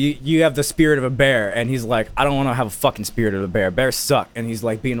 oh, you have the spirit of a bear. And he's like, I don't want to have a fucking spirit of a bear. Bears suck. And he's,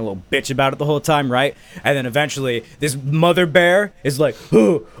 like, being a little bitch about it the whole time, right? And then eventually, this mother bear is like,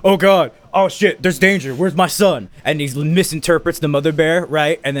 oh, God. Oh, shit, there's danger. Where's my son? And he misinterprets the mother bear,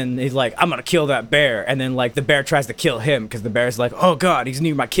 right? And then he's like, I'm going to kill that bear. And then, like, the bear tries to kill him because the bear's like, oh, God, he's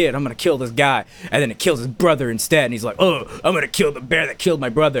near my kid. I'm going to kill this guy. And then it kills his brother instead. And he's like, oh, I'm going to kill the bear that killed my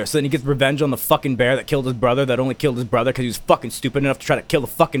brother. So then he gets revenge on the fucking bear that killed his brother, that only killed his brother because he was fucking stupid enough to try to kill the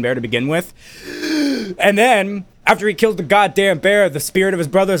fucking bear to begin with. And then, after he kills the goddamn bear, the spirit of his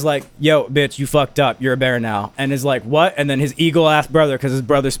brother's like, yo, bitch, you fucked up. You're a bear now. And is like, what? And then his eagle-ass brother, because his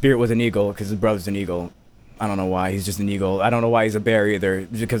brother's spirit was an eagle, because his brother's an eagle. I don't know why. He's just an eagle. I don't know why he's a bear either,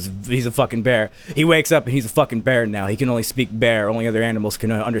 because he's a fucking bear. He wakes up and he's a fucking bear now. He can only speak bear. Only other animals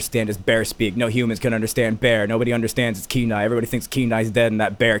can understand his bear speak. No humans can understand bear. Nobody understands his Kenai. Everybody thinks Kenai's dead and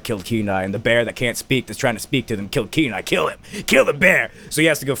that bear killed Kenai. And the bear that can't speak that's trying to speak to them killed Kenai. Kill him. Kill the bear. So he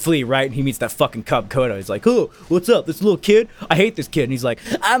has to go flee, right? And he meets that fucking cub Kodo. He's like, oh, what's up? This little kid? I hate this kid. And he's like,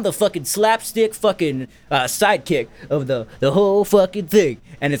 I'm the fucking slapstick fucking sidekick of the whole fucking thing.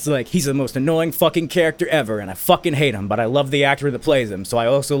 And it's like, he's the most annoying fucking character ever, and I fucking hate him, but I love the actor that plays him, so I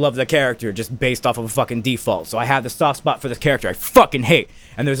also love the character just based off of a fucking default. So I have the soft spot for this character I fucking hate.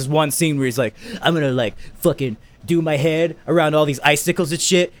 And there's this one scene where he's like, I'm gonna like fucking do my head around all these icicles and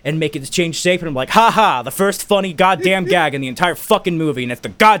shit and make it change shape, and I'm like, haha, the first funny goddamn gag in the entire fucking movie, and it's the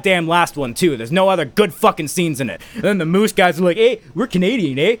goddamn last one too. There's no other good fucking scenes in it. And then the moose guys are like, hey, we're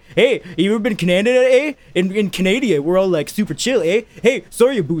Canadian, eh? Hey, you ever been Canada, eh? In Canada, we're all like super chill, eh? Hey,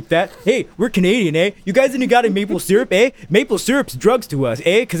 sorry about that. Hey, we're Canadian, eh? You guys ain't got any maple syrup, eh? Maple syrup's drugs to us,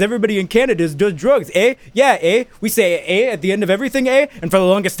 eh? Because everybody in Canada does drugs, eh? Yeah, eh? We say eh at the end of everything, eh? And for the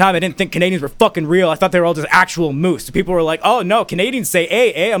longest time, I didn't think Canadians were fucking real. I thought they were all just actual moose. People were like, oh no, Canadians say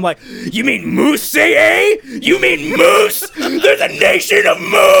eh? I'm like, you mean moose say eh? You mean moose? There's a nation of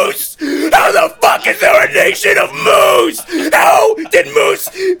moose! How the fuck is there a nation of moose? How did moose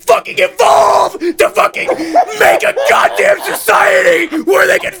fucking evolve to fucking make a goddamn society where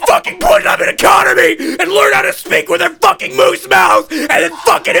they can fucking put up an economy and learn how to speak with their fucking moose mouths and then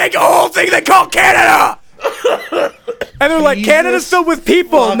fucking make a whole thing they call Canada? And they're like, Jesus Canada's filled with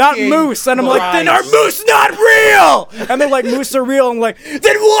people, not fucking moose. And I'm like, then are Christ. moose not real? And they're like, moose are real. I'm like,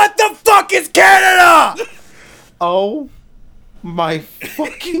 then what the fuck is Canada? Oh my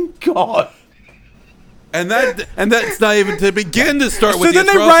fucking god. And that's not even to begin to start So with. then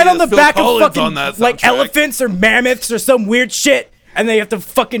the they write atrocity on the that Phil back of Collins fucking on that like soundtrack. elephants or mammoths or some weird shit, and they have to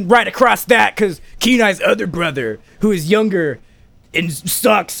fucking write across that because Kenai's other brother, who is younger and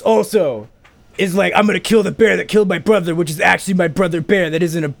sucks also, is like, I'm gonna kill the bear that killed my brother, which is actually my brother bear. That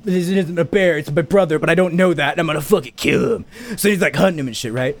isn't a bear. It's my brother, but I don't know that, and I'm gonna fucking kill him. So he's like hunting him and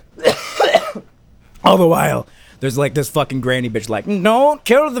shit, right? All the while, there's like this fucking granny bitch like, don't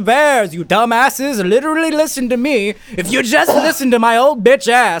kill the bears, you dumbasses. Literally listen to me. If you just listen to my old bitch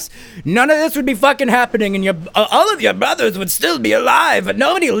ass, none of this would be fucking happening, and all of your brothers would still be alive. But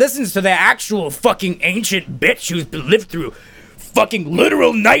nobody listens to the actual fucking ancient bitch who's lived through fucking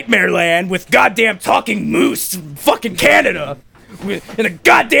literal nightmare land with goddamn talking moose from fucking Canada in the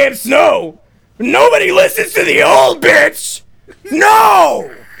goddamn snow. Nobody listens to the old bitch.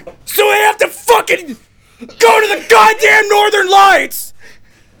 No. So they have to fucking go to the goddamn Northern Lights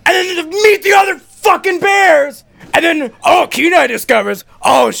and then meet the other fucking bears. And then, Kenai discovers,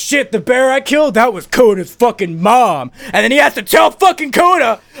 oh shit, the bear I killed, that was Coda's fucking mom. And then he has to tell fucking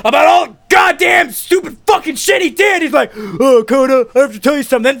Coda about all the goddamn stupid fucking shit he did. He's like, oh, Coda, I have to tell you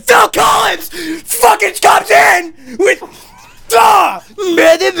something. Then Phil Collins fucking comes in with,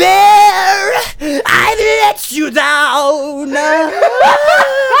 Brother Bear, I let you down.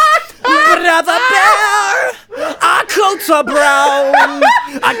 Brother Bear, our coats are brown.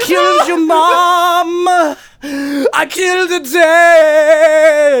 I killed your mom. I killed the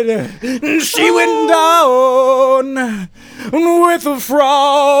dead. She went down with a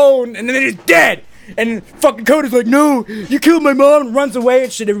frown. And then he's dead. And fucking Coda's like, no, you killed my mom, and runs away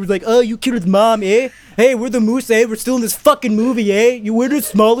and shit. Everyone's like, oh, you killed his mom, eh? Hey, we're the Moose, eh? We're still in this fucking movie, eh? You were the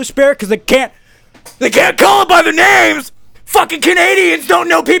smallish bear? Because they can't call it by their names. Fucking Canadians don't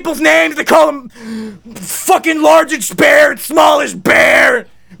know people's names. They call them fucking largest bear, smallish bear,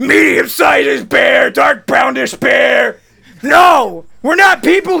 medium-sized bear, dark brownish bear. No, we're not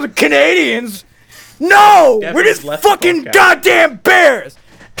people, the Canadians. No, we're just fucking goddamn bears.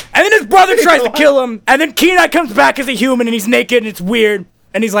 And then his brother tries to kill him, and then Kenai comes back as a human, and he's naked, and it's weird.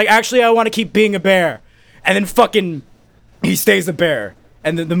 And he's like, actually, I want to keep being a bear. And then fucking, he stays a bear.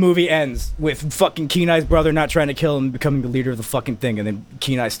 And then the movie ends with fucking Kenai's brother not trying to kill him, becoming the leader of the fucking thing, and then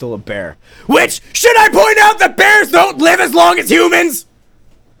Kenai's still a bear. Which, should I point out that bears don't live as long as humans?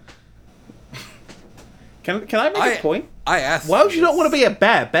 Can I make a point? I asked. Why would you not want to be a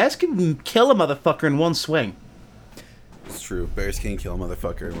bear? Bears can kill a motherfucker in one swing. It's true. Bears can kill a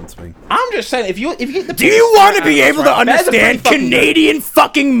motherfucker in one swing. I'm just saying, if you get the... Do you want to be able to understand Canadian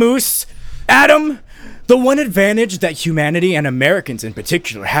fucking moose, Adam? The one advantage that humanity and Americans in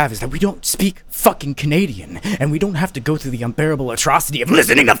particular have is that we don't speak fucking Canadian, and we don't have to go through the unbearable atrocity of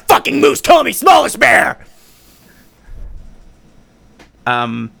listening to fucking moose call me smallish bear.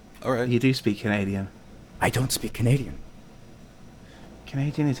 All right. You do speak Canadian. I don't speak Canadian.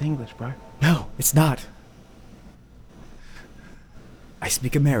 Canadian is English, bro. No, it's not. I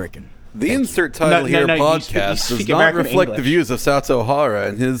speak American. The insert title here podcast does not reflect the views of Sato Hara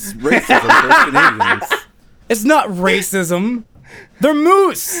and his racism towards Canadians. It's not racism. They're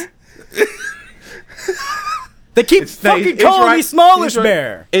moose. They keep fucking calling me smallish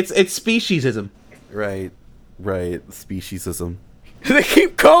bear. It's speciesism. Right. Speciesism. They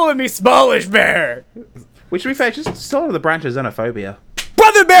keep calling me smallish bear. Which, to be fair, just sort of the branch of xenophobia.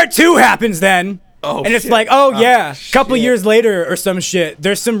 Brother Bear 2 happens then. Oh, and it's shit. like, couple years later or some shit,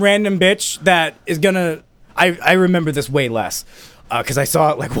 there's some random bitch that is gonna... I remember this way less. Because I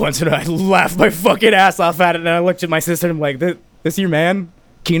saw it like once and I laughed my fucking ass off at it, and I looked at my sister and I'm like, this your man?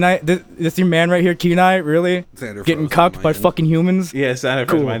 Kenai? This your man right here, Kenai? Really? Xander Getting froze cocked on by my end. fucking humans? Yeah, Xander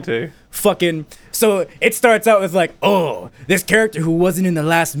Cool. mine too. Fucking... So it starts out with like, oh, this character who wasn't in the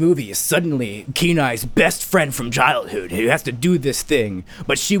last movie is suddenly Kenai's best friend from childhood who has to do this thing,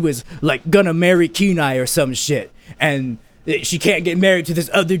 but she was like gonna marry Kenai or some shit, and she can't get married to this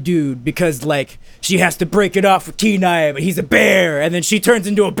other dude because like she has to break it off with Kenai, but he's a bear, and then she turns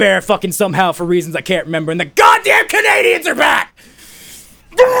into a bear fucking somehow for reasons I can't remember, and the goddamn Canadians are back!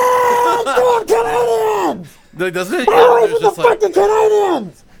 Goddamn Canadians! Doesn't it? It's just like,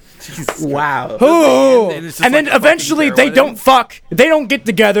 Canadians! Wow. Oh, And it's just and then like a eventually fucking they bear don't wedding? fuck. They don't get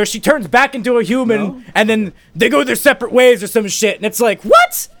together. She turns back into a human, and then they go their separate ways or some shit. And it's like,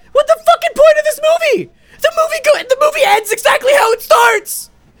 what? What the fucking point of this movie? The movie ends exactly how it starts.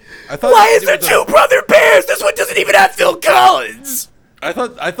 I thought Why is there two brother bears? This one doesn't even have Phil Collins. I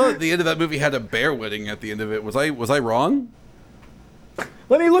thought the end of that movie had a bear wedding at the end of it. Was I wrong?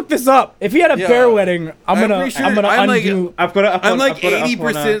 Let me look this up. If he had a Yeah. bear wedding, I'm gonna I'm like- undo. I've got it up I'm on- like I've got it up on,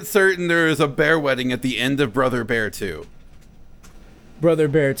 80% certain there is a bear wedding at the end of Brother Bear 2. Brother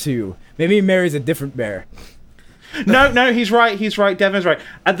Bear 2. Maybe he marries a different bear. No, he's right. Devin's right.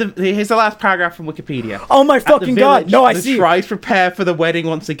 Here's the last paragraph from Wikipedia. Oh my At the fucking god! village, No, I the see. tribes prepare for the wedding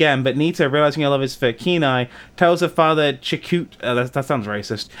once again, but Nita, realizing her love is for Kenai, tells her father Chikut, that sounds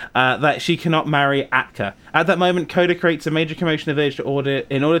racist, that she cannot marry Atka. At that moment, Coda creates a major commotion in the village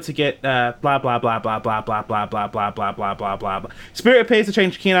in order to get blah blah blah blah blah blah blah blah blah blah blah blah blah blah. Spirit appears to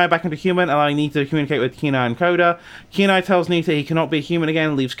change Kenai back into human, allowing Nita to communicate with Kenai and Coda. Kenai tells Nita he cannot be human again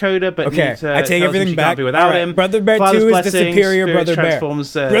and leaves Coda, but Okay, Nita I take tells him everything she back. can't be without All right, him. Brother Bear Father's 2 is the blessing, superior Spirit Brother Bear.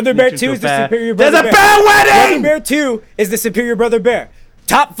 transforms, Brother Bear Nita 2 into is the bear. superior Brother There's Bear. a bear wedding! Brother Bear 2 is the superior Brother Bear.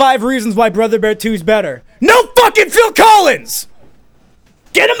 Top 5 reasons why Brother Bear 2 is better. No fucking Phil Collins!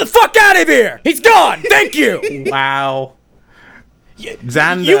 Get him the fuck out of here! He's gone! Thank you! Wow.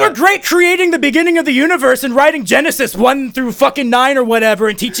 Xander. You were great creating the beginning of the universe and writing Genesis 1 through fucking 9 or whatever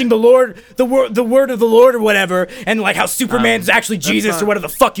and teaching the word of the Lord or whatever and like how Superman's actually Jesus or whatever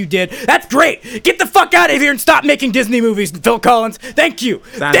the fuck you did. That's great. Get the fuck out of here and stop making Disney movies, Phil Collins. Thank you.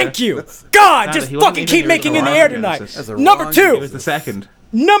 Xander, Thank you. God, Xander, just he wasn't fucking even keep the making in the original air Ryan tonight. Genesis. Number wrong- two. It was the second.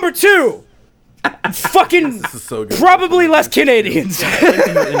 Number 2. Fucking This is so good. probably less Canadians.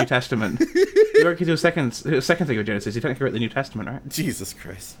 Technically wrote the New Testament. You reckon do a second thing with Genesis? You technically wrote the New Testament, right? Jesus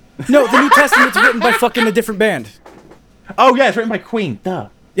Christ. No, the New Testament's written by fucking a different band. Oh yeah, it's written by Queen. Duh.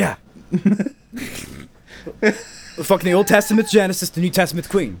 Yeah. Fucking the Old Testament's Genesis, the New Testament's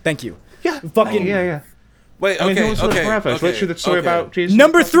Queen. Thank you. Yeah. Fucking Yeah. Wait, I mean, okay, who wants to live okay, forever? It's okay, literally the story okay. about Jesus.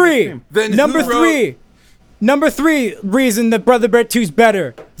 Number 3. Then who Number wrote- 3. Number 3 reason that Brother Bear 2's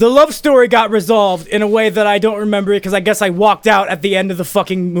better. The love story got resolved in a way that I don't remember because I guess I walked out at the end of the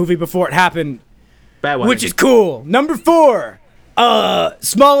fucking movie before it happened, Bear wedding. which is cool. Number 4.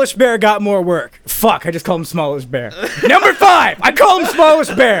 Smallish Bear got more work. Fuck, I just called him Smallish Bear. Number 5. I call him Smallish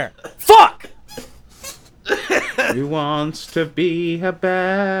Bear. Fuck. Who wants to be a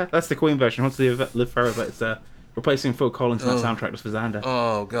bear? That's the Queen version. Who wants to live forever? It's replacing Phil Collins in that soundtrack just for Xander.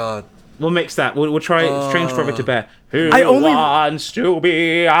 Oh God. We'll mix that. We'll try change forever to bear. Who I only- wants to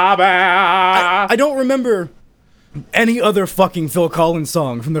be a bear? I don't remember any other fucking Phil Collins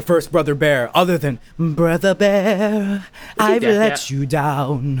song from the first Brother Bear other than Brother Bear, I've deaf let yet? you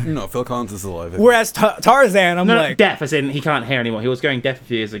down. No, Phil Collins is alive. Whereas Tarzan, I'm No, like, deaf as in he can't hear anymore. He was going deaf a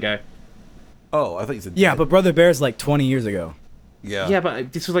few years ago. Oh, I thought you said. yeah, but Brother Bear's like 20 years ago. yeah. Yeah,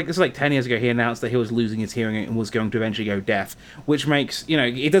 but this was like 10 years ago. He announced that he was losing his hearing and was going to eventually go deaf, which makes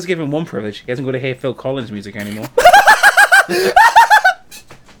it does give him one privilege. He hasn't got to hear Phil Collins music anymore.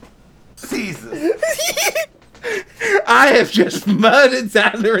 Jesus. I have just murdered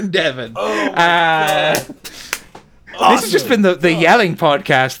Xander and Devon. This has just been the yelling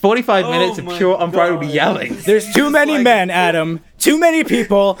podcast. 45 minutes of my pure unbridled God. yelling. There's too many like- men, Adam. Too many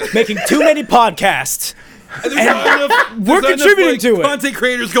people making too many podcasts. We're contributing to it. Content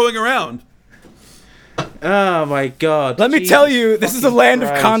creators going around. Oh my god. Let me Jesus tell you, this is a fucking land of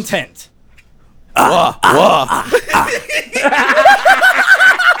Christ. content.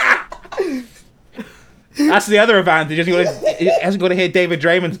 That's the other advantage. He hasn't got to hear David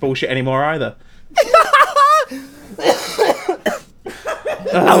Draymond's bullshit anymore either.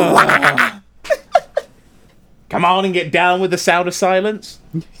 Come on and get down with the sound of silence.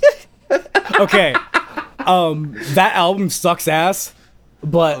 Okay. That album sucks ass,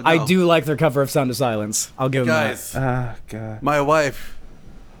 but Oh, no. I do like their cover of Sound of Silence. I'll give them Guys, Oh god. my wife,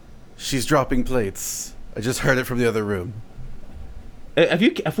 she's dropping plates. I just heard it from the other room. Have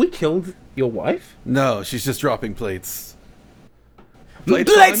we killed your wife? No, she's just dropping plates. that.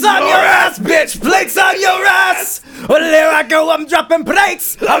 Plates on your ass, bitch! Plates on your ass! Well, there I go, I'm dropping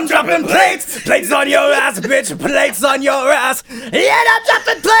plates! I'm dropping plates! Plates on your ass, bitch! Plates on your ass! Yeah, I'm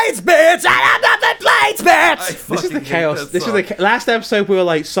dropping plates, bitch! I'm dropping plates, bitch! This is the chaos. This is the last episode we were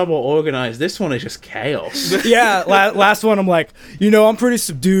like somewhat organized. This one is just chaos. Yeah, last one I'm like, I'm pretty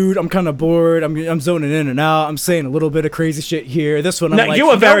subdued. I'm kind of bored. I'm zoning in and out. I'm saying a little bit of crazy shit here. This one I'm No, like, you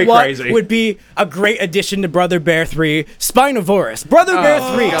were very what crazy. would be a great addition to Brother Bear 3, Spinosaurus. Brother Bear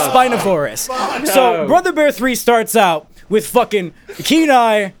 3, Spinosaurus. So Brother Bear 3 starts out with fucking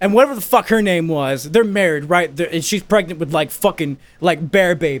Kenai and whatever the fuck her name was. They're married, right? And she's pregnant with like fucking like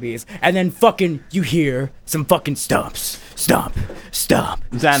bear babies. And then fucking you hear some fucking stomps. Stomp.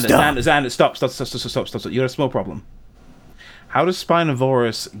 Xander, stop. You got a small problem. How does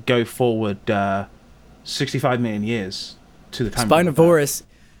Spinosaurus go forward 65 million years to the time? Spinosaurus,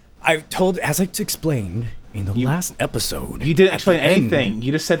 as I explained in the last episode. You didn't at explain the end, anything.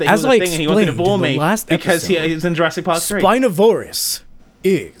 You just said that he As was a I thing and he wanted to explained bore in the me last because he episode, was in Jurassic Park 3. Spinosaurus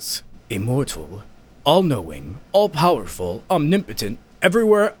is immortal, all-knowing, all-powerful, omnipotent,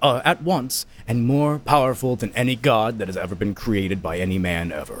 everywhere at once, and more powerful than any god that has ever been created by any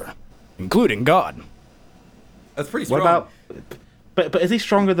man ever, including God. That's pretty strong. What about? But is he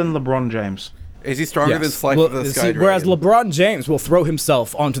stronger than LeBron James? Is he stronger than Slice Well, of the see, Sky whereas Dragon? LeBron James will throw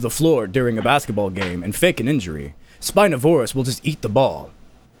himself onto the floor during a basketball game and fake an injury, Spinosaurus will just eat the ball.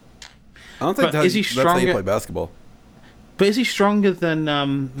 I don't think But is he that's how you stronger- play basketball. But is he stronger than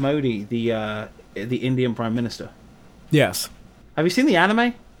Modi, the Indian Prime Minister? Yes. Have you seen the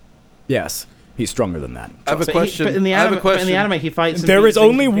anime? Yes. He's stronger than that. I have a question. But in the I have a anime, question. he fights. and There beats is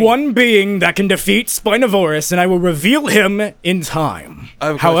only things. one being that can defeat Spinosaurus, and I will reveal him in time. I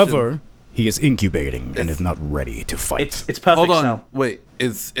have a However, he is incubating and is not ready to fight. It's perfect. Hold on. Cell. Wait.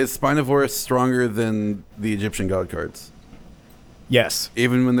 Is Spinosaurus stronger than the Egyptian god cards? Yes.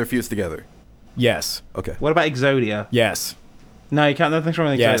 Even when they're fused together. Yes. Okay. What about Exodia? Yes. No, you can't. Nothing stronger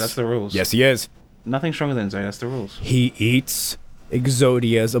than Exodia. Yes. That's the rules. Yes, he is. Nothing stronger than Exodia. That's the rules. He eats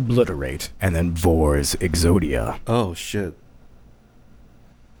Exodia's obliterate and then vores Exodia. Oh shit.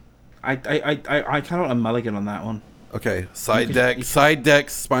 I cannot a mulligan on that one. Okay. Side could- deck. you- Side deck.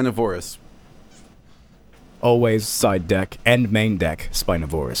 Spinosaurus. Always side deck and main deck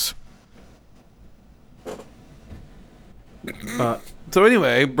Spinosaurus. But So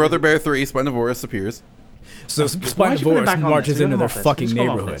anyway, Brother Bear 3, Spinosaurus appears. So Why is she putting Spinosaurus back on marches this? into their Who's gone off fucking this? Who's gone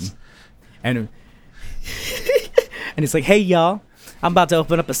off neighborhood. this? And and it's like, hey y'all, I'm about to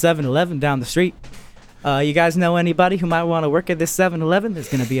open up a 7-Eleven down the street. You guys know anybody who might want to work at this 7-Eleven? There's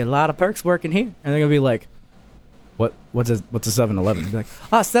gonna be a lot of perks working here. And they're gonna be like, what's a 7-Eleven? Be like,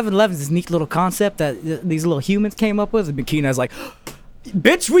 7-Eleven's this neat little concept that these little humans came up with. And Bikina's like,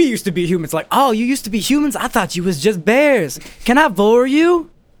 bitch, we used to be humans. Like, oh, you used to be humans? I thought you was just bears. Can I vor you?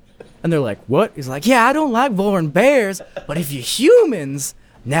 And they're like, what? He's like, yeah, I don't like voring bears, but if you're humans,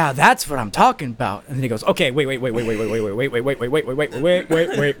 now that's what I'm talking about. And then he goes, okay, wait.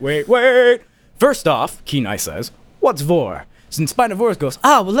 First off, Kenai says, what's vor? And Spinosaurus goes,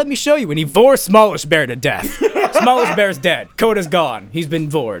 well, let me show you. And he vores Smallish Bear to death. Smallish Bear's dead. Coda's gone. He's been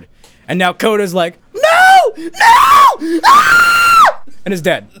vored. And now Coda's like, no! Ah! And is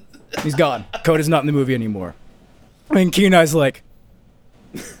dead. He's gone. Coda's not in the movie anymore. And Kenai's like,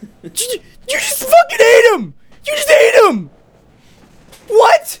 you just fucking ate him! You just ate him!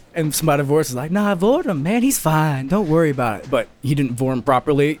 What? And Spinosaurus is like, nah, I vored him, man. He's fine. Don't worry about it. But he didn't vor him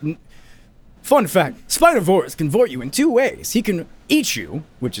properly. Fun fact, Spinosaurus can vor you in two ways. He can eat you,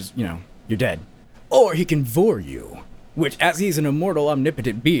 which is, you're dead. Or he can vor you, which, as he's an immortal,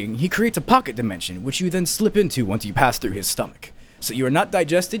 omnipotent being, he creates a pocket dimension, which you then slip into once you pass through his stomach. So you are not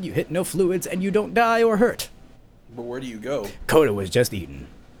digested, you hit no fluids, and you don't die or hurt. But where do you go? Coda was just eaten.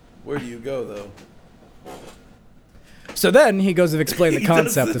 Where do you go, though? So then he goes to explain the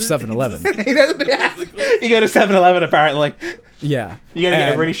concept of 7-Eleven. You go to 7-Eleven apparently. Yeah. You gotta get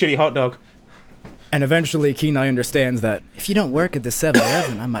a And- really shitty hot dog. And eventually Kenai understands that if you don't work at the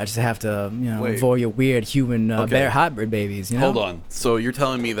 7-Eleven, I might just have to, Wait. vor your weird human Okay. bear hybrid babies, Hold on. So you're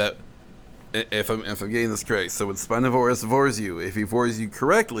telling me that if I'm getting this correct, so when Spinosaurus vores you, if he vores you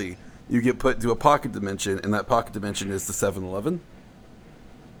correctly, you get put into a pocket dimension, and that pocket dimension is the 7-Eleven?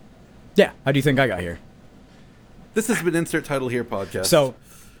 Yeah, how do you think I got here? This has been Insert Title Here podcast. So,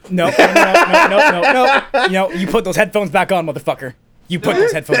 no. You put those headphones back on, motherfucker. You put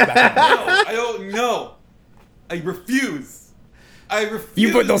those headphones back on. No, I don't know. I refuse.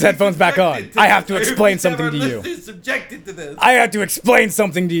 You put those headphones back on. I have to explain something to you. Subjected to this. I have to explain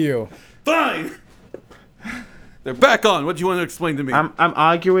something to you. Fine. They're back on. What do you want to explain to me? I'm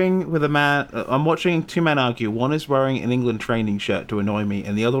arguing with a man. I'm watching two men argue. One is wearing an England training shirt to annoy me,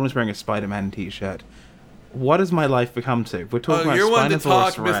 and the other one is wearing a Spider-Man t-shirt. What has my life become to? We're talking about you're one to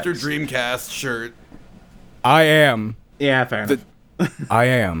talk, Spinosaurus Mr. Rex. Dreamcast shirt. I am Yeah, fair enough.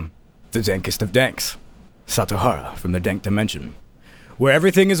 the dankest of danks. Satohara from the Dank Dimension. Where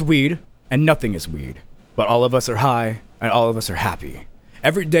everything is weed and nothing is weed. But all of us are high and all of us are happy.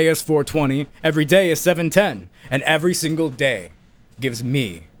 Every day is 420, every day is 710, and every single day gives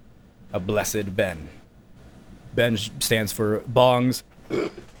me a blessed Ben. Ben stands for bongs,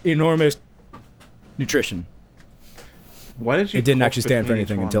 enormous nutrition. Why did you? It didn't pop actually stand for between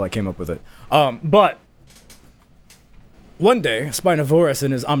each anything one? until I came up with it. But one day, Spinosaurus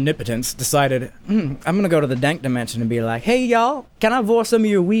in his omnipotence decided, I'm gonna go to the dank dimension and be like, hey y'all, can I vor some of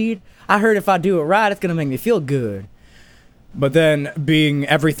your weed? I heard if I do it right, it's gonna make me feel good. But then, being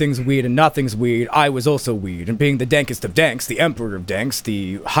everything's weed and nothing's weed, I was also weed. And being the dankest of danks, the emperor of danks,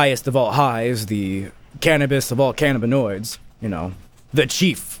 the highest of all highs, the cannabis of all cannabinoids, the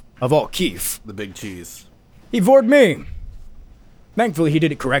chief of all keef, The big cheese. he vored me. Thankfully, he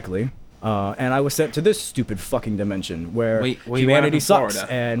did it correctly. And I was sent to this stupid fucking dimension where Wait, you humanity went out in sucks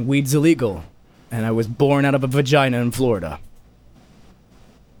Florida? and weed's illegal. And I was born out of a vagina in Florida.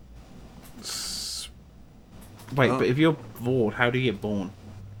 Wait, Oh. but if you're bored, how do you get born?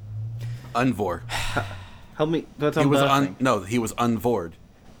 Unvor. Help me. That's He was unbirthing. he was unvored.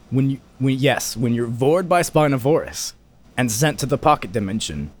 When you're vored by Spinosaurus and sent to the pocket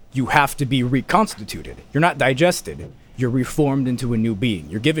dimension, you have to be reconstituted. You're not digested. You're reformed into a new being.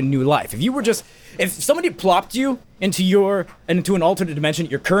 You're given new life. If somebody plopped you into an alternate dimension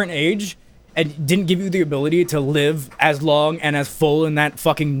at your current age and didn't give you the ability to live as long and as full in that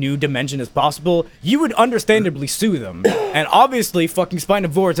fucking new dimension as possible, you would understandably sue them. And obviously, fucking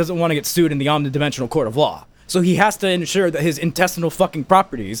Spinosaurus doesn't want to get sued in the omnidimensional court of law. So he has to ensure that his intestinal fucking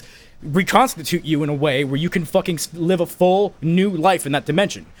properties reconstitute you in a way where you can fucking live a full new life in that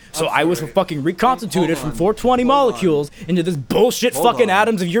dimension. So I was fucking reconstituted from 420 molecules into this bullshit fucking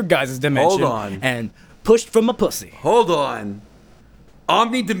atoms of your guys' dimension. Hold on. And pushed from a pussy. Hold on.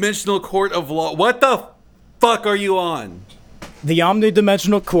 Omnidimensional court of law. What the fuck are you on? The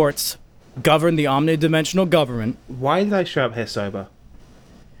omnidimensional courts govern the omnidimensional government, Why did I show up here sober?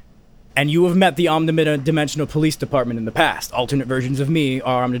 and you have met the omnidimensional police department in the past. Alternate versions of me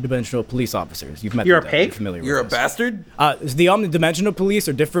are omnidimensional police officers. You've met You're them, a pig? you're familiar You're a with this. bastard? The omnidimensional police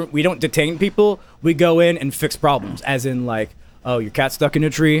are different. We don't detain people. We go in and fix problems. As in, like, oh, your cat's stuck in a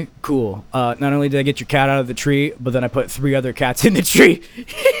tree? Cool. Not only did I get your cat out of the tree, but then I put 3 other cats in the tree.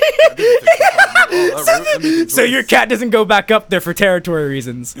 So your cat doesn't go back up there for territory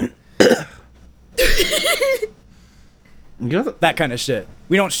reasons. You know That kind of shit.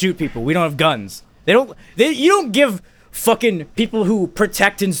 We don't shoot people. We don't have guns. You don't give fucking people who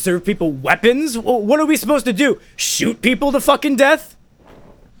protect and serve people weapons. What are we supposed to do? Shoot people to fucking death?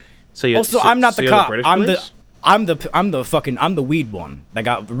 So you're, Also, I'm not the you're cop. British I'm police? the weed one that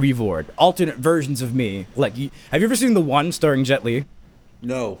got revored. Alternate versions of me. Like, have you ever seen the one starring Jet Li?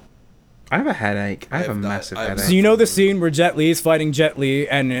 No. I have a headache. I have a have not- massive I have headache. So you know the scene where Jet Li is fighting Jet Li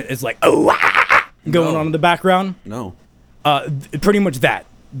and it's like, oh, going No. on in the background? No. Pretty much that.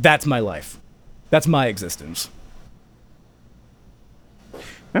 That's my life. That's my existence.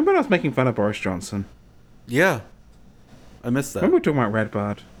 Remember when I was making fun of Boris Johnson? Yeah. I missed that. Remember we were talking about Red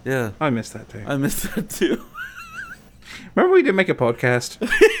Bard? Yeah. I missed that too. I missed that too. Remember we didn't make a podcast?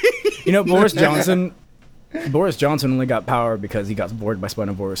 You know, Boris Johnson only got power because he got bored by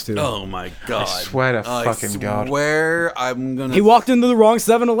Spinosaurus too. Oh my god. I swear to fucking God. I swear I'm gonna... He walked into the wrong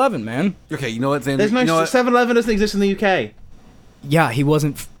 7-Eleven, man. Okay, you know what, Xander? There's no you know what? 7-Eleven doesn't exist in the UK. Yeah, he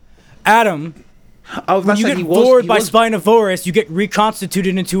wasn't. Adam, Oh, when that's you like get he was, bored he by was- Spinosaurus, you get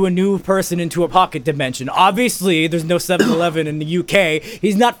reconstituted into a new person into a pocket dimension. Obviously, there's no 7-Eleven in the UK.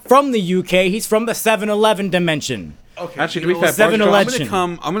 He's not from the UK. He's from the 7-Eleven dimension. Okay, Actually, to you be know fair, what?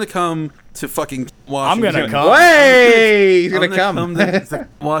 7-Eleven. I'm gonna come to fucking I'm Washington. gonna come. Way! He's I'm gonna come. to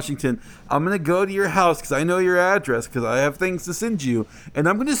Washington. I'm gonna go to your house because I know your address because I have things to send you, and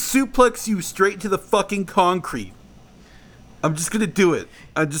I'm gonna suplex you straight to the fucking concrete. I'm just gonna do it.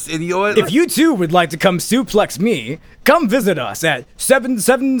 And you know what? If you too would like to come suplex me, come visit us at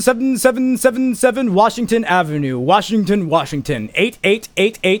 77777 Washington Avenue, Washington, Washington,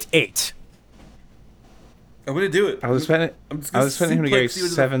 88888. I'm gonna do it. I was expecting just I gonna was expecting him to go suplex you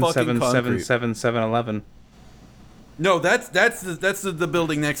into the fucking concrete. 7777711. No, that's the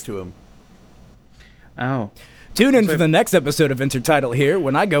building next to him. Oh. Tune in for the next episode of Intertitle here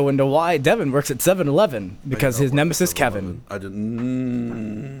when I go into why Devin works at 7-Eleven because his nemesis Kevin. I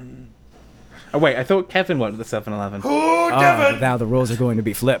didn't. Oh wait, I thought Kevin went to the 7-Eleven. Now the roles are going to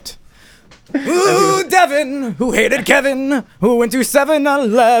be flipped. Ooh, Devin, who hated Kevin, who went to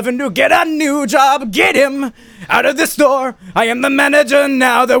 7-Eleven to get a new job. Get him out of the store. I am the manager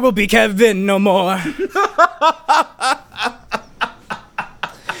now. There will be Kevin no more.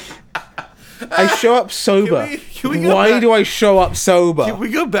 I show up sober. Can we go Why back- do I show up sober? Can we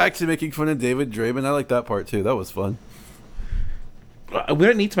go back to making fun of David Draymond? I like that part too. That was fun. We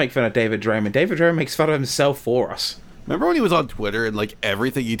don't need to make fun of David Draymond. David Draymond makes fun of himself for us. Remember when he was on Twitter and like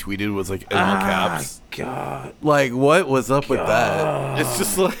everything he tweeted was like in all caps? God. Like what was up with that? It's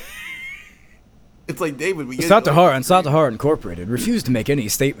just like it's like David. We get Satahara and Satahara Incorporated refuse to make any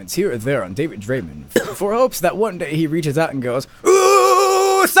statements here or there on David Draymond for hopes that one day he reaches out and goes,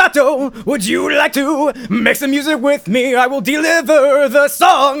 "Ooh, Sato, would you like to make some music with me? I will deliver the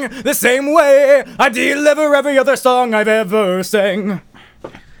song the same way I deliver every other song I've ever sang."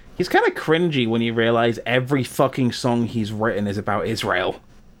 He's kind of cringy when you realize every fucking song he's written is about Israel.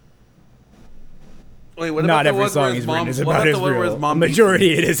 Wait, what Not about the every one song where he's his written mom- is what about the one where his Israel. mom The beats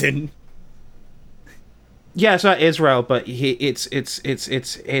majority it isn't. Yeah, it's about Israel, but it's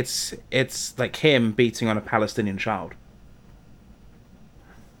like him beating on a Palestinian child.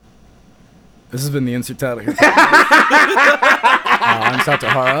 This has been the insert title here. I'm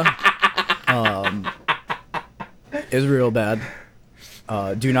Satahara. Israel bad.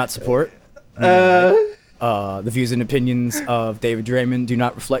 Do not support. The views and opinions of David Draymond do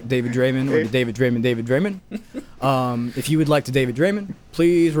not reflect David Draymond or the David Draymond. If you would like to David Draymond,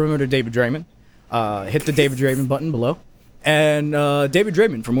 please remember to David Draymond. Hit the David Draymond button below. And David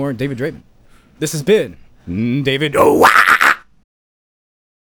Draymond for more David Draymond. This has been David. Oh, wow!